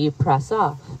you're ready, you press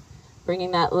off.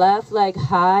 Bringing that left leg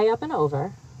high up and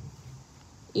over.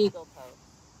 Eagle pose.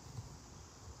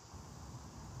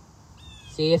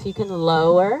 See if you can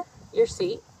lower your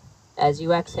seat as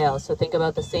you exhale. So think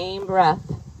about the same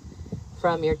breath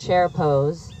from your chair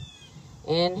pose.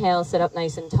 Inhale, sit up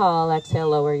nice and tall. Exhale,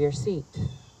 lower your seat.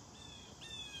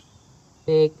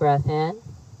 Big breath in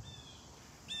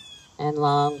and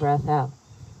long breath out.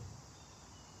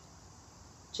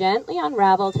 Gently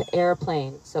unravel to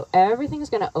airplane. So everything's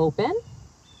going to open,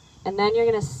 and then you're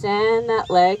going to send that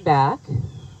leg back.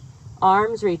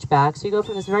 Arms reach back. So you go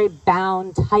from this very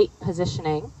bound, tight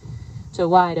positioning to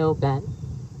wide open.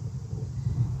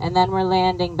 And then we're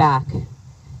landing back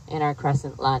in our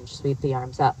crescent lunge. Sweep the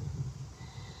arms up.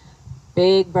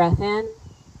 Big breath in.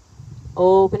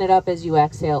 Open it up as you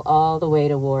exhale all the way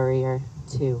to warrior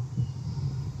two.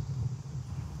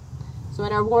 So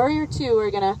in our warrior two,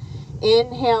 we're going to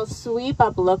inhale, sweep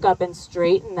up, look up, and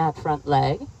straighten that front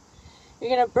leg. You're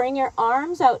going to bring your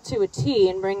arms out to a T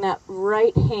and bring that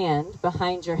right hand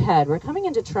behind your head. We're coming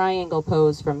into triangle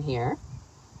pose from here.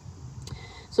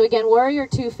 So again, warrior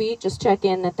 2 feet, just check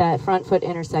in that that front foot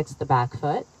intersects the back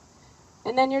foot.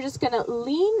 And then you're just going to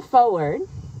lean forward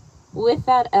with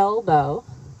that elbow.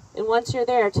 And once you're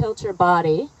there, tilt your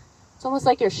body. It's almost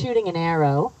like you're shooting an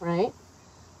arrow, right?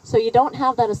 So you don't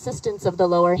have that assistance of the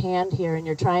lower hand here in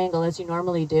your triangle as you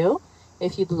normally do.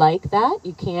 If you'd like that,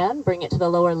 you can. Bring it to the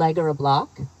lower leg or a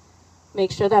block.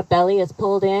 Make sure that belly is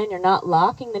pulled in. You're not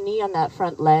locking the knee on that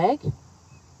front leg.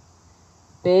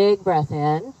 Big breath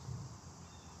in.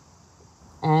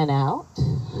 And out.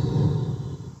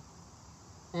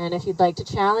 And if you'd like to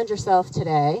challenge yourself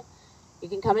today, you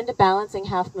can come into balancing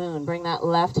half moon. Bring that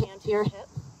left hand to your hip.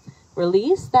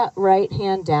 Release that right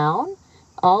hand down.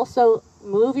 Also,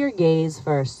 move your gaze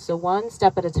first. So one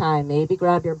step at a time. Maybe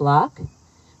grab your block.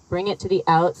 Bring it to the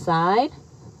outside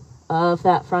of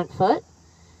that front foot.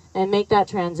 And make that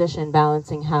transition,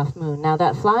 balancing half moon. Now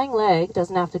that flying leg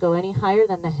doesn't have to go any higher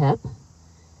than the hip.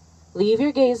 Leave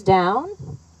your gaze down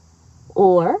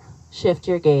or shift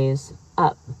your gaze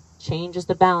up. Changes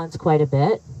the balance quite a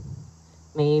bit.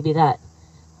 Maybe that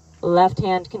left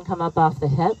hand can come up off the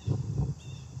hip.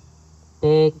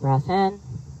 Big breath in.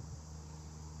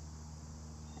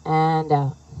 And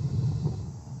out.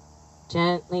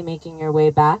 Gently making your way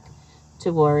back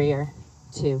to warrior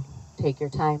 2. Take your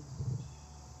time.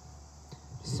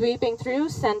 Sweeping through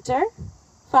center.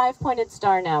 5-pointed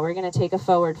star now. We're going to take a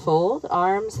forward fold.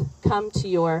 Arms come to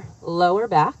your lower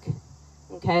back.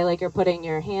 Okay, like you're putting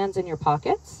your hands in your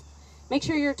pockets. Make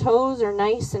sure your toes are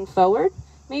nice and forward.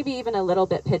 Maybe even a little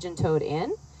bit pigeon-toed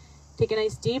in. Take a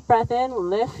nice deep breath in.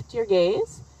 Lift your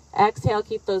gaze. Exhale,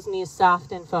 keep those knees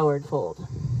soft and forward fold.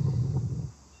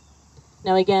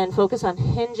 Now again, focus on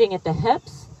hinging at the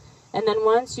hips. And then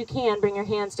once you can, bring your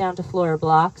hands down to floor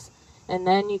blocks. And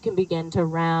then you can begin to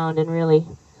round and really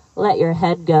let your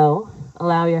head go.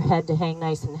 Allow your head to hang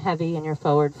nice and heavy in your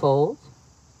forward fold.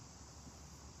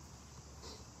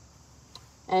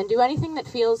 And do anything that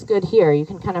feels good here. You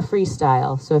can kind of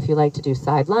freestyle. So if you like to do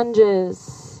side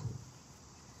lunges,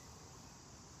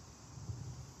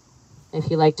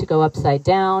 if you like to go upside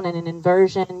down in an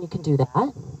inversion, you can do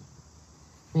that.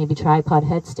 Maybe tripod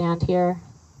headstand here.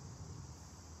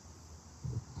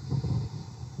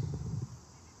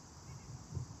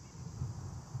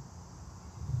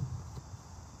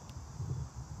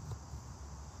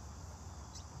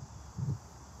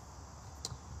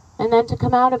 And then to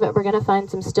come out of it, we're going to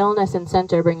find some stillness and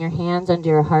center. Bring your hands under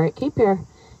your heart. Keep your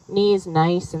knees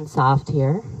nice and soft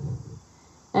here.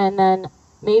 And then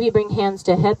maybe bring hands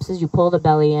to hips as you pull the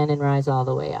belly in and rise all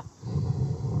the way up.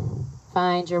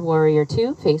 Find your warrior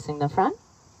 2 facing the front.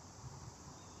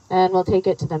 And we'll take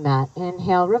it to the mat.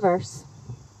 Inhale, reverse.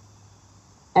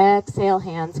 Exhale,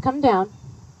 hands come down.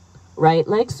 Right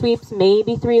leg sweeps,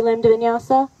 maybe 3-limbed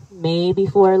vinyasa, maybe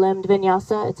 4-limbed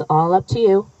vinyasa. It's all up to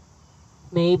you.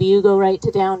 Maybe you go right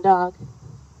to down dog.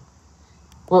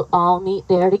 We'll all meet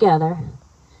there together.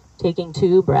 Taking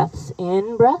 2 breaths.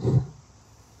 In breath.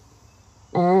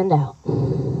 And out.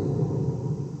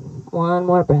 1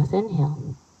 more breath.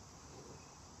 Inhale.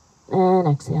 And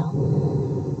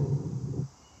exhale.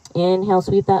 Inhale,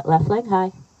 sweep that left leg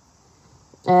high.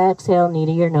 Exhale, knee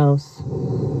to your nose.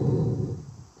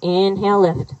 Inhale,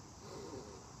 lift.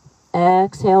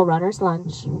 Exhale, runner's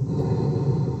lunge.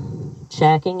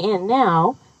 Checking in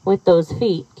now with those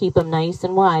feet. Keep them nice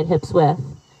and wide, hips width.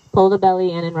 Pull the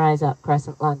belly in and rise up,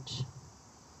 crescent lunge.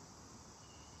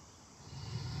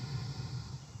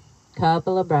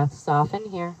 Couple of breaths, soften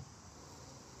here.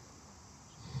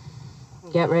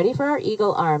 Get ready for our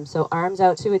eagle arms. So arms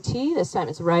out to a T. This time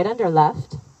it's right under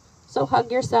left. So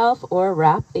hug yourself or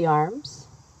wrap the arms.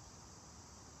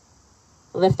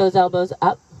 Lift those elbows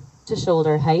up to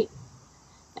shoulder height.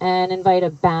 And invite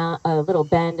a little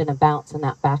bend and a bounce in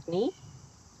that back knee.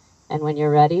 And when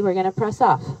you're ready, we're going to press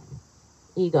off.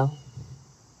 Eagle.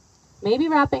 Maybe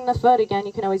wrapping the foot again.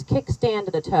 You can always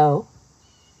kickstand the toe.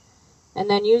 And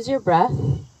then use your breath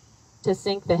to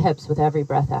sink the hips with every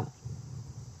breath out.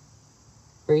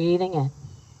 Breathing in.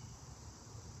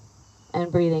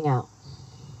 And breathing out.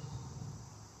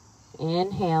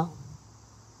 Inhale.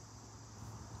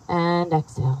 And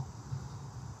exhale.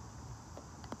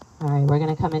 All right, we're going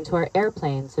to come into our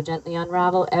airplane. So gently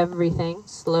unravel everything,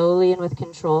 slowly and with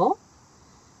control.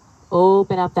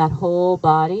 Open up that whole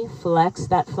body. Flex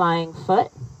that flying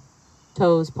foot.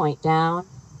 Toes point down.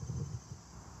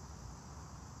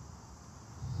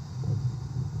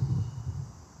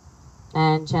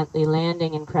 And gently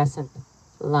landing in crescent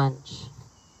lunge.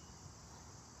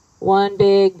 One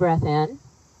big breath in.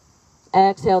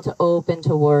 Exhale to open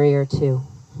to warrior two.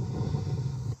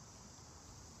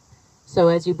 So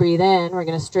as you breathe in, we're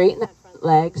going to straighten that front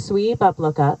leg, sweep up,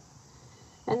 look up.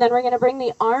 And then we're going to bring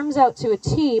the arms out to a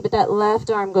T, but that left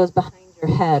arm goes behind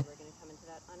your head. We're going to come into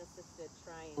that unassisted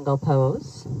triangle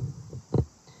pose.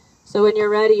 So when you're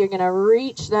ready, you're going to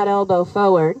reach that elbow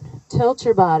forward, tilt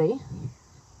your body.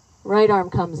 Right arm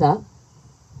comes up.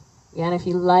 Again, if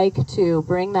you like to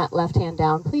bring that left hand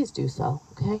down, please do so,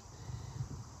 okay?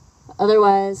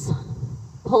 Otherwise,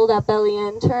 pull that belly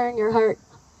in, turn your heart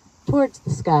towards the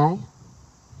sky.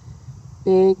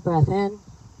 Big breath in.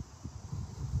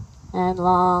 And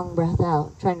long breath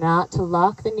out. Try not to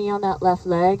lock the knee on that left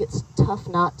leg. It's tough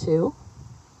not to.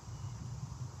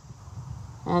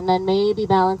 And then maybe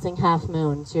balancing half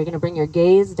moon. So you're going to bring your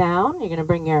gaze down. You're going to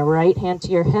bring your right hand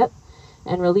to your hip.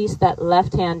 And release that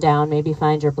left hand down, maybe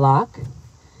find your block.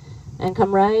 And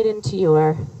come right into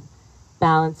your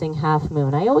balancing half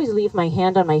moon. I always leave my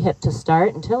hand on my hip to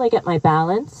start until I get my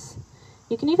balance.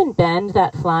 You can even bend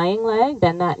that flying leg,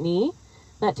 bend that knee.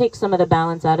 That takes some of the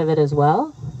balance out of it as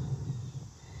well.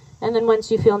 And then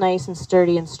once you feel nice and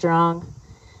sturdy and strong,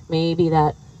 maybe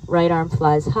that right arm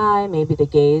flies high, maybe the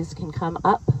gaze can come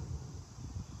up.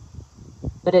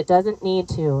 But it doesn't need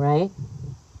to, right?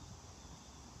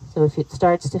 So if it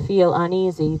starts to feel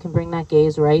uneasy, you can bring that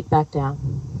gaze right back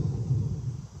down.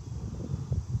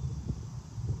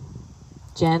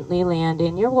 Gently land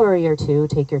in your warrior two.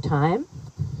 Take your time.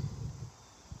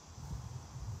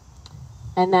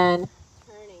 And then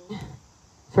turning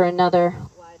for another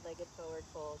wide-legged forward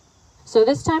fold. So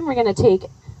this time we're going to take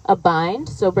a bind.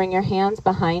 So bring your hands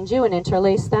behind you and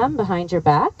interlace them behind your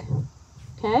back.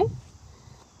 Okay?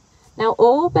 Now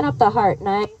open up the heart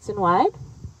nice and wide.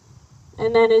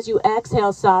 And then as you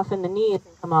exhale, soften the knees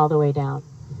and come all the way down.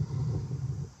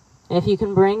 If you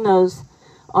can bring those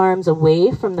arms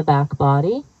away from the back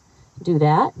body, do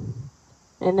that.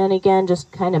 And then again,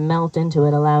 just kind of melt into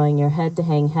it, allowing your head to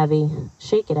hang heavy.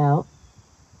 Shake it out.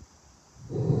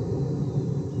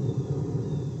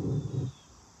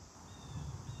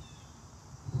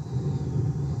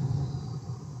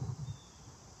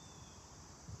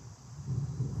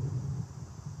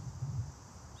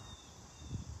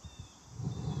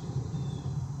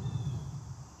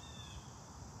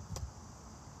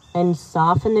 And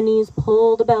soften the knees,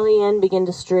 pull the belly in, begin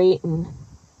to straighten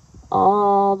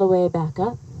all the way back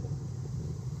up.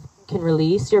 You can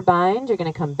release your bind. You're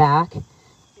going to come back to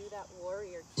that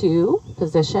warrior two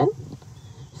position.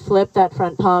 Flip that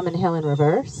front palm, inhale in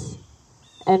reverse.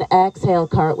 And exhale,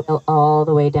 cartwheel all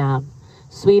the way down.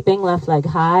 Sweeping left leg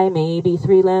high, maybe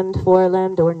three-limbed,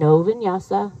 four-limbed, or no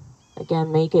vinyasa.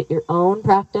 Again, make it your own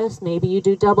practice. Maybe you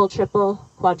do double, triple,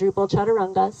 quadruple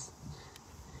chaturangas.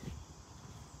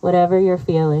 Whatever you're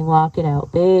feeling, walk it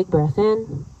out. Big breath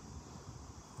in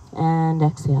and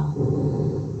exhale.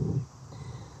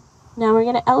 Now we're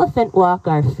going to elephant walk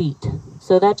our feet.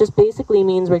 So that just basically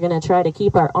means we're going to try to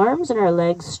keep our arms and our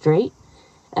legs straight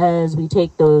as we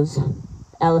take those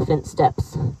elephant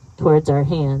steps towards our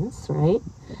hands, right?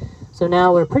 So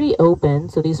now we're pretty open,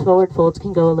 so these forward folds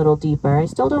can go a little deeper. I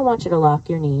still don't want you to lock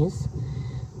your knees.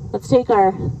 Let's take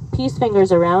our peace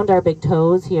fingers around our big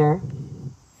toes here.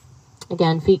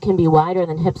 Again, feet can be wider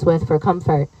than hips width for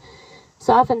comfort.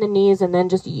 Soften the knees and then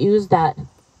just use that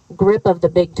grip of the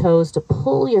big toes to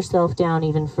pull yourself down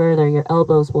even further. Your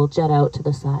elbows will jet out to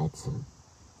the sides.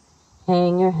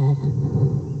 Hang your head.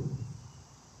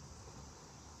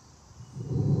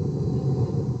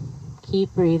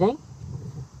 Keep breathing.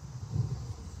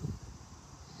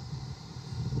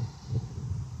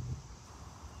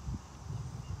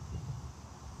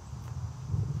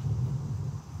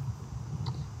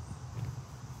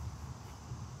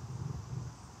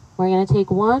 We're going to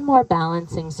take one more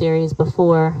balancing series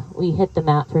before we hit the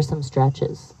mat for some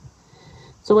stretches.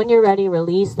 So when you're ready,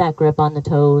 release that grip on the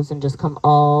toes and just come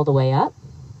all the way up.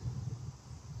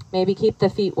 Maybe keep the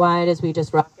feet wide as we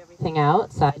just rock everything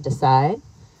out side to side.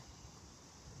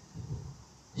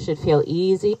 Should feel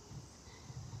easy.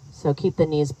 So keep the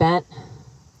knees bent.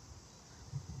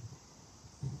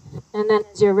 And then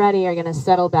as you're ready, you're going to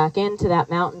settle back into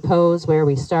that mountain pose where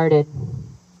we started.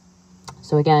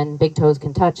 So again, big toes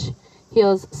can touch,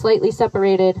 heels slightly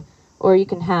separated, or you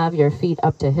can have your feet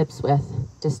up to hips width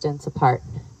distance apart.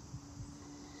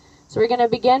 So we're going to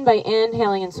begin by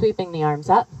inhaling and sweeping the arms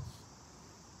up.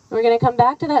 We're going to come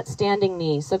back to that standing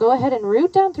knee. So go ahead and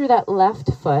root down through that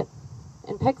left foot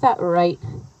and pick that right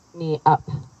knee up.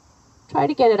 Try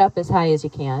to get it up as high as you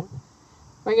can.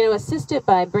 We're going to assist it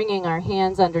by bringing our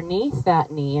hands underneath that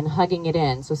knee and hugging it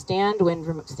in. So standing wind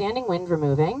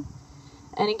removing.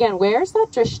 And again, where's that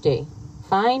drishti?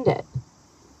 Find it.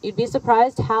 You'd be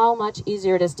surprised how much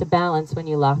easier it is to balance when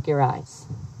you lock your eyes.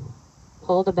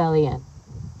 Pull the belly in.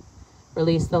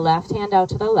 Release the left hand out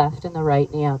to the left and the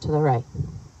right knee out to the right.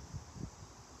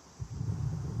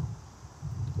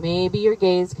 Maybe your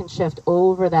gaze can shift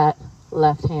over that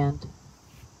left hand.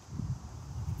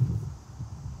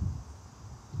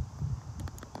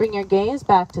 Bring your gaze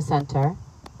back to center.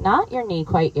 Not your knee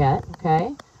quite yet,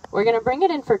 okay? We're going to bring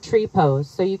it in for tree pose.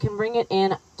 So you can bring it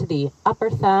in to the upper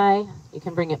thigh. You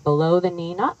can bring it below the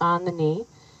knee, not on the knee.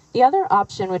 The other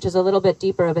option, which is a little bit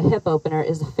deeper of a hip opener,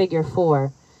 is a figure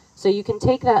 4. So you can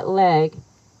take that leg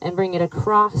and bring it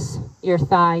across your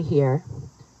thigh here.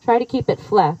 Try to keep it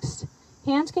flexed.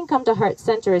 Hands can come to heart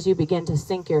center as you begin to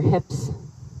sink your hips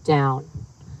down.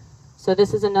 So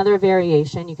this is another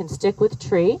variation. You can stick with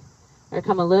tree or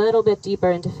come a little bit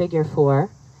deeper into figure 4.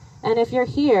 And if you're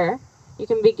here, you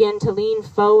can begin to lean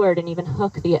forward and even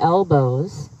hook the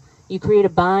elbows. You create a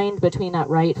bind between that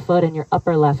right foot and your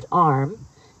upper left arm.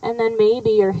 And then maybe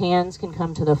your hands can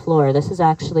come to the floor. This is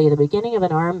actually the beginning of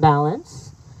an arm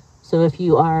balance. So if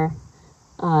you are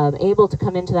able to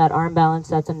come into that arm balance,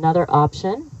 that's another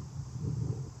option.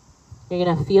 You're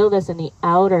going to feel this in the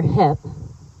outer hip.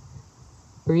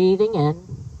 Breathing in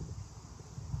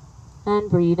and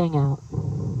breathing out.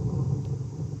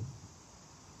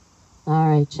 All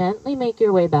right, gently make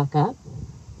your way back up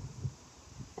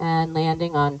and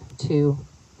landing on 2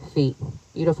 feet.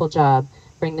 Beautiful job.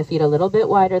 Bring the feet a little bit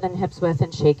wider than hips width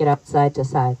and shake it out side to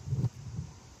side.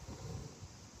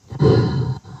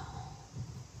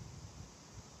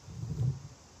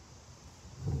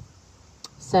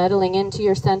 Settling into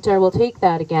your center, we'll take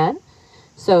that again.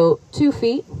 So 2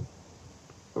 feet,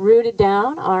 rooted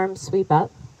down, arms sweep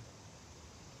up.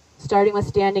 Starting with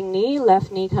standing knee, left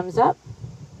knee comes up.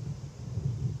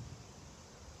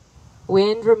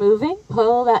 Wind removing,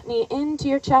 pull that knee into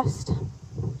your chest.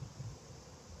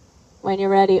 When you're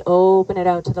ready, open it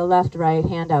out to the left, right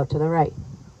hand out to the right.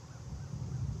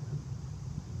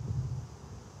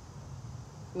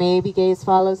 Maybe gaze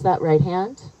follows that right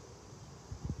hand.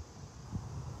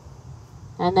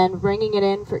 And then bringing it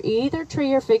in for either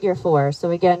tree or figure 4. So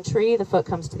again, tree, the foot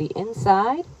comes to the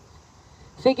inside.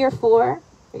 Figure 4,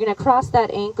 you're going to cross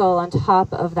that ankle on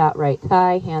top of that right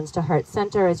thigh, hands to heart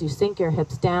center as you sink your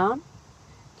hips down,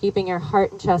 keeping your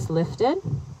heart and chest lifted.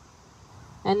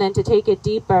 And then to take it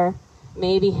deeper,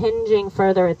 maybe hinging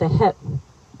further at the hip.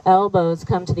 Elbows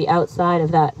come to the outside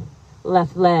of that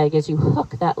left leg as you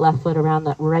hook that left foot around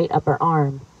that right upper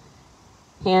arm.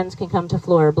 Hands can come to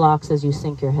floor blocks as you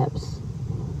sink your hips.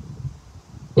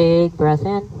 Big breath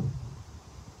in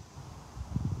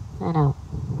and out.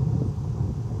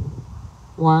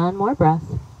 One more breath.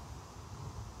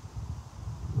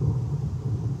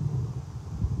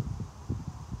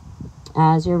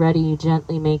 As you're ready, you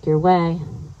gently make your way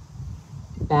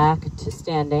back to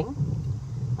standing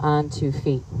on 2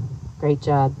 feet. Great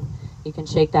job. You can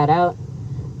shake that out.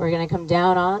 We're going to come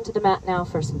down onto the mat now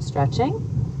for some stretching.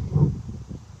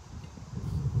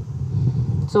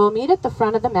 So we'll meet at the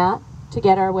front of the mat to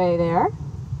get our way there.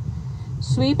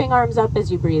 Sweeping arms up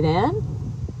as you breathe in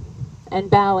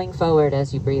and bowing forward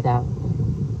as you breathe out.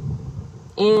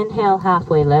 Inhale,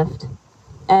 halfway lift.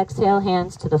 Exhale,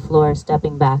 hands to the floor,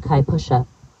 stepping back, high push-up.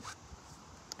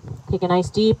 Take a nice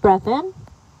deep breath in.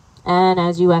 And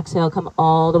as you exhale, come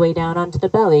all the way down onto the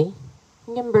belly.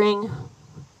 You can bring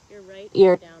your right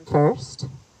ear down first.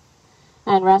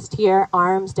 And rest here,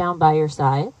 arms down by your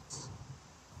sides.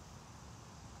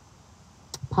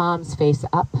 Palms face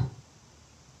up.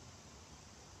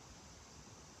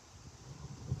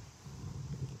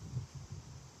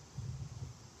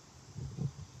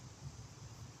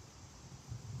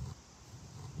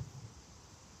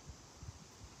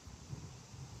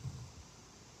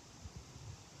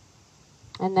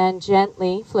 And then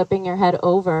gently flipping your head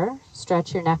over,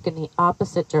 stretch your neck in the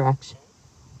opposite direction.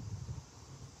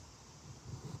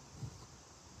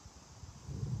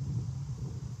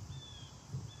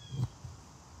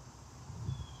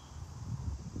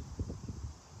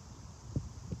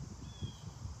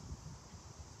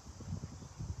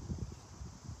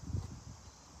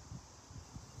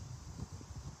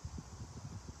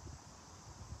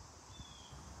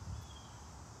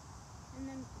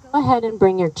 Go ahead and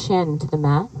bring your chin to the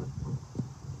mat.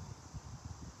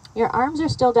 Your arms are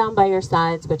still down by your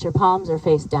sides, but your palms are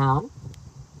face down.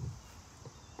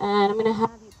 And I'm going to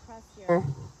have you press your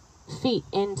feet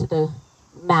into the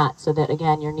mat so that,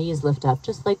 again, your knees lift up,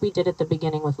 just like we did at the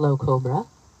beginning with low cobra.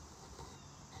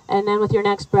 And then with your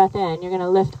next breath in, you're going to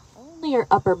lift only your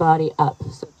upper body up.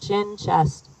 So chin,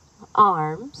 chest,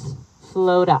 arms,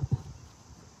 float up.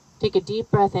 Take a deep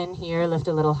breath in here, lift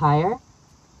a little higher.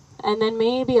 And then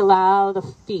maybe allow the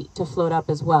feet to float up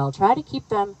as well. Try to keep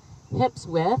them hips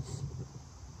width.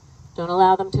 Don't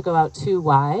allow them to go out too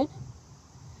wide.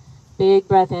 Big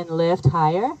breath in, lift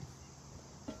higher.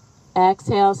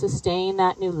 Exhale, sustain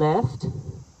that new lift.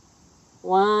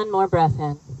 One more breath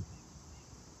in.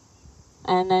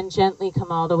 And then gently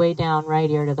come all the way down, right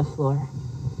ear to the floor.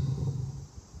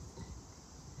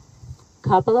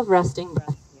 Couple of resting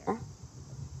breaths here.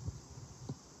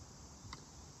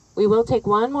 We will take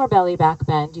one more belly back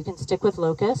bend. You can stick with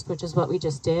locust, which is what we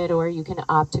just did, or you can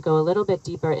opt to go a little bit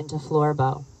deeper into floor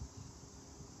bow.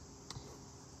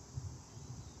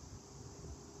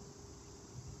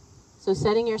 So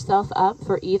setting yourself up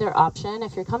for either option.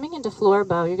 If you're coming into floor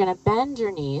bow, you're going to bend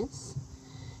your knees.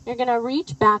 You're going to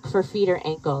reach back for feet or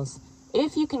ankles.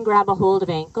 If you can grab a hold of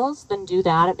ankles, then do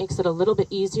that. It makes it a little bit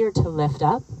easier to lift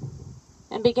up.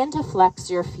 And begin to flex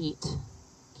your feet.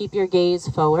 Keep your gaze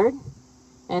forward.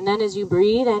 And then as you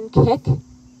breathe in, kick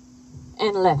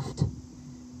and lift.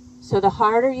 So the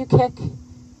harder you kick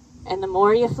and the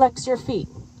more you flex your feet,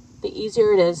 the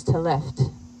easier it is to lift.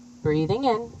 Breathing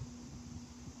in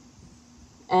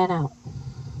and out.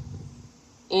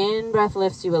 In breath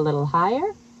lifts you a little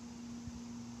higher.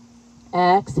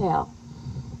 Exhale.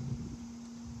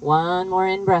 One more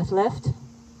in breath lift.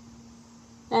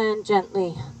 And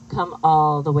gently come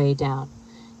all the way down.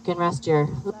 You can rest your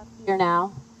left ear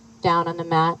now down on the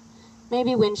mat.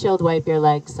 Maybe windshield wipe your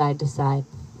legs side to side.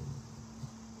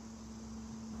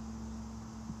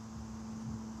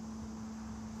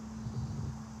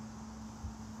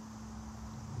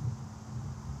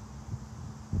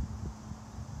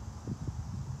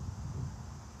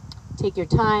 Take your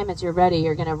time. As you're ready,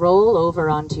 you're going to roll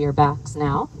over onto your backs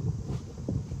now.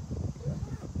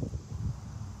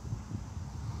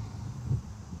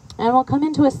 And we'll come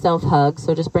into a self-hug,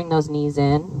 so just bring those knees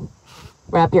in.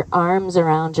 Wrap your arms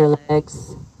around your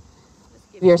legs.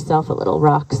 Just give yourself a little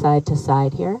rock side to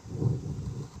side here.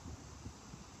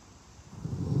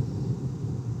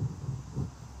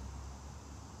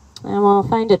 And we'll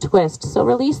find a twist. So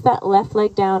release that left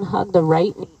leg down, hug the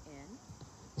right knee in.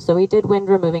 So we did wind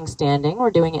removing standing.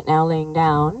 We're doing it now laying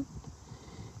down.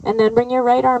 And then bring your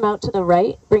right arm out to the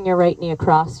right. Bring your right knee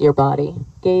across your body.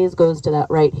 Gaze goes to that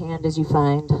right hand as you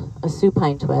find a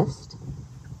supine twist.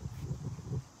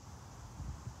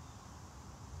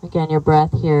 Again, your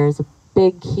breath here is a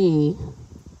big key.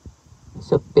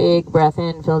 So big breath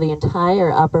in, fill the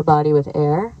entire upper body with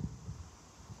air.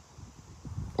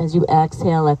 As you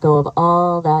exhale, let go of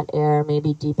all that air,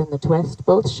 maybe deepen the twist.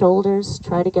 Both shoulders,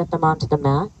 try to get them onto the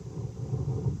mat.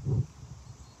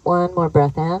 One more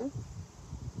breath in.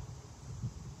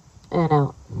 And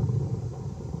out.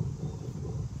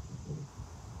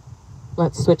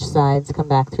 Let's switch sides, come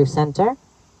back through center.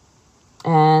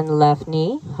 And left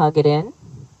knee, hug it in.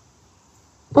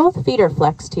 Both feet are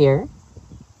flexed here,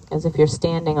 as if you're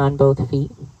standing on both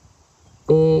feet.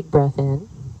 Big breath in.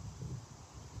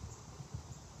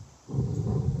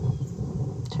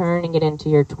 Turning it into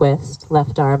your twist.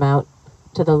 Left arm out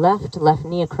to the left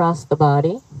knee across the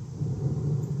body.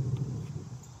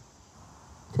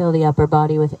 Fill the upper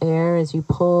body with air as you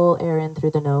pull air in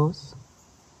through the nose.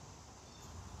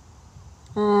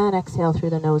 And exhale through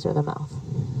the nose or the mouth.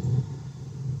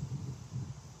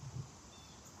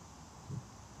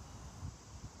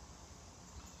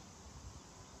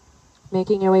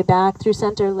 Making your way back through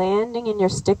center, landing in your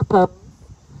stick pose.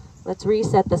 Let's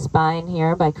reset the spine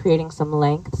here by creating some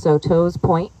length. So toes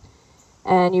point.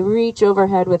 And you reach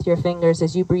overhead with your fingers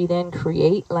as you breathe in,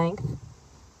 create length.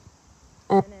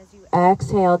 And as you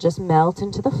exhale, just melt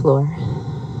into the floor.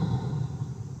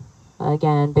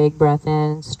 Again, big breath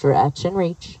in, stretch and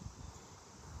reach.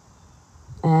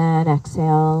 And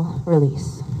exhale,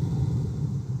 release.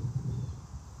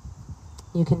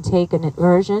 You can take an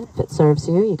inversion if it serves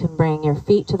you. You can bring your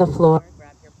feet to the floor,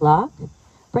 grab your block,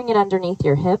 bring it underneath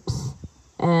your hips,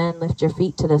 and lift your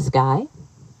feet to the sky.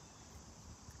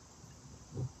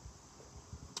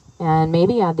 And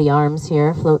maybe add the arms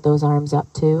here, float those arms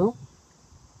up too.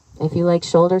 If you like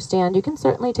shoulder stand, you can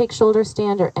certainly take shoulder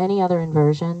stand or any other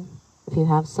inversion if you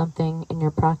have something in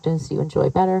your practice you enjoy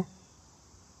better.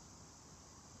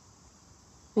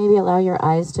 Maybe allow your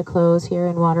eyes to close here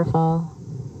in waterfall.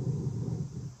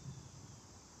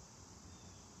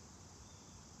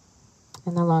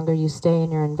 And the longer you stay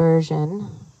in your inversion,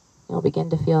 you'll begin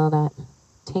to feel that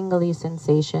tingly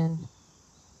sensation.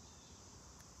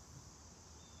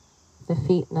 The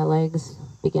feet and the legs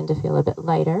begin to feel a bit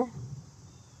lighter.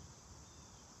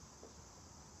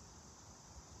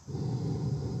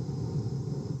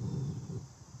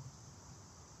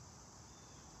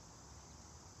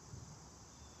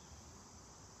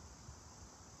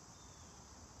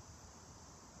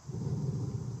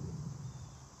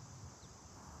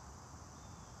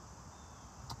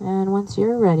 And once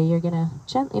you're ready, you're going to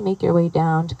gently make your way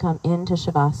down to come into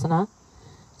Shavasana.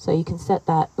 So you can set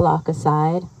that block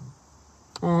aside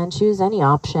and choose any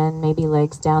option, maybe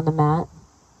legs down the mat,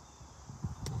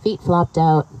 feet flopped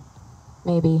out,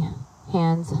 maybe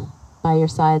hands by your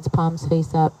sides, palms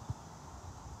face up,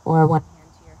 or one hand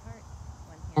to your heart,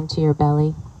 one hand to your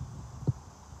belly.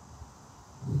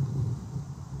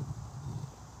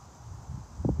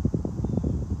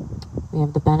 We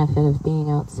have the benefit of being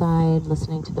outside,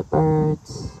 listening to the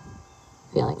birds,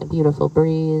 feeling a beautiful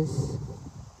breeze.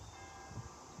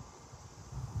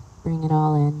 Bring it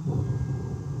all in.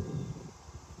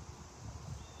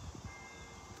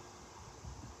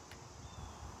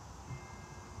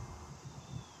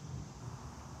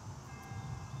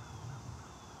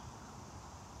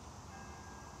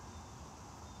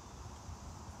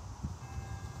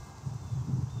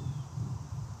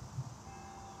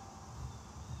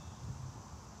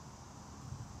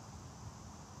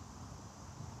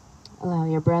 Allow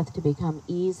your breath to become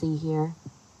easy here.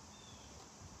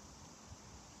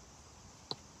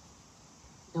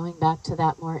 Going back to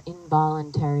that more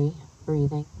involuntary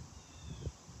breathing.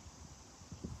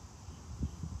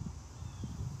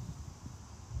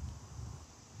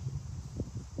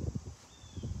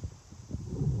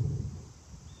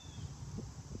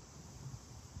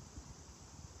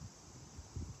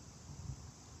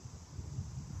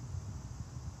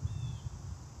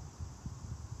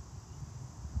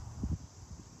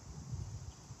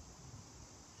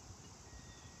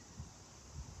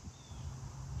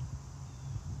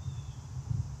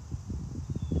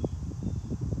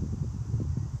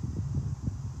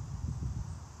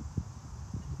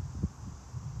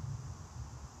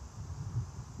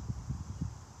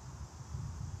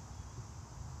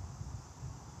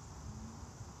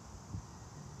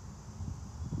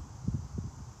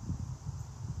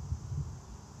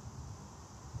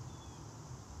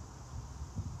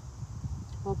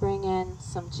 We'll bring in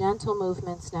some gentle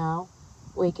movements now,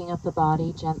 waking up the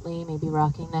body gently, maybe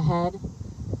rocking the head,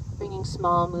 bringing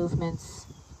small movements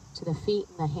to the feet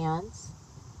and the hands.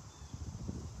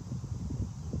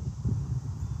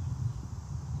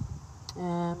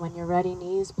 And when you're ready,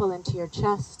 knees pull into your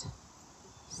chest,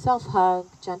 self-hug,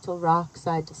 gentle rock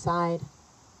side to side.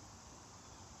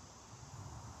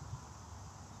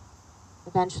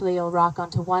 Eventually you'll rock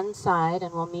onto one side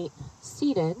and we'll meet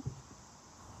seated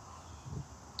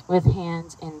with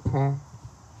hands in prayer.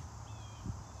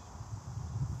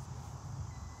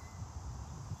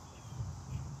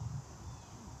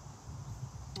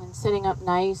 And sitting up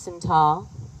nice and tall.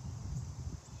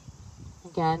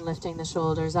 Again, lifting the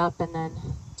shoulders up and then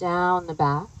down the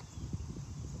back.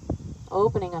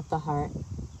 Opening up the heart.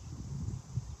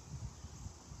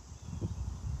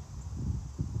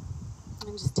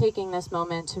 And just taking this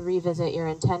moment to revisit your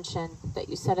intention that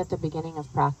you set at the beginning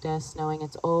of practice, knowing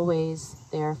it's always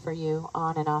there for you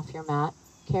on and off your mat.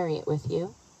 Carry it with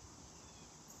you.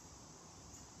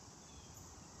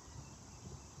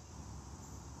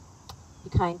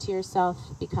 Be kind to yourself,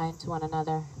 be kind to one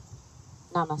another.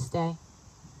 Namaste.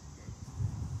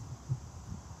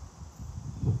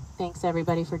 Thanks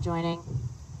everybody for joining.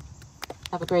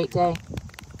 Have a great day.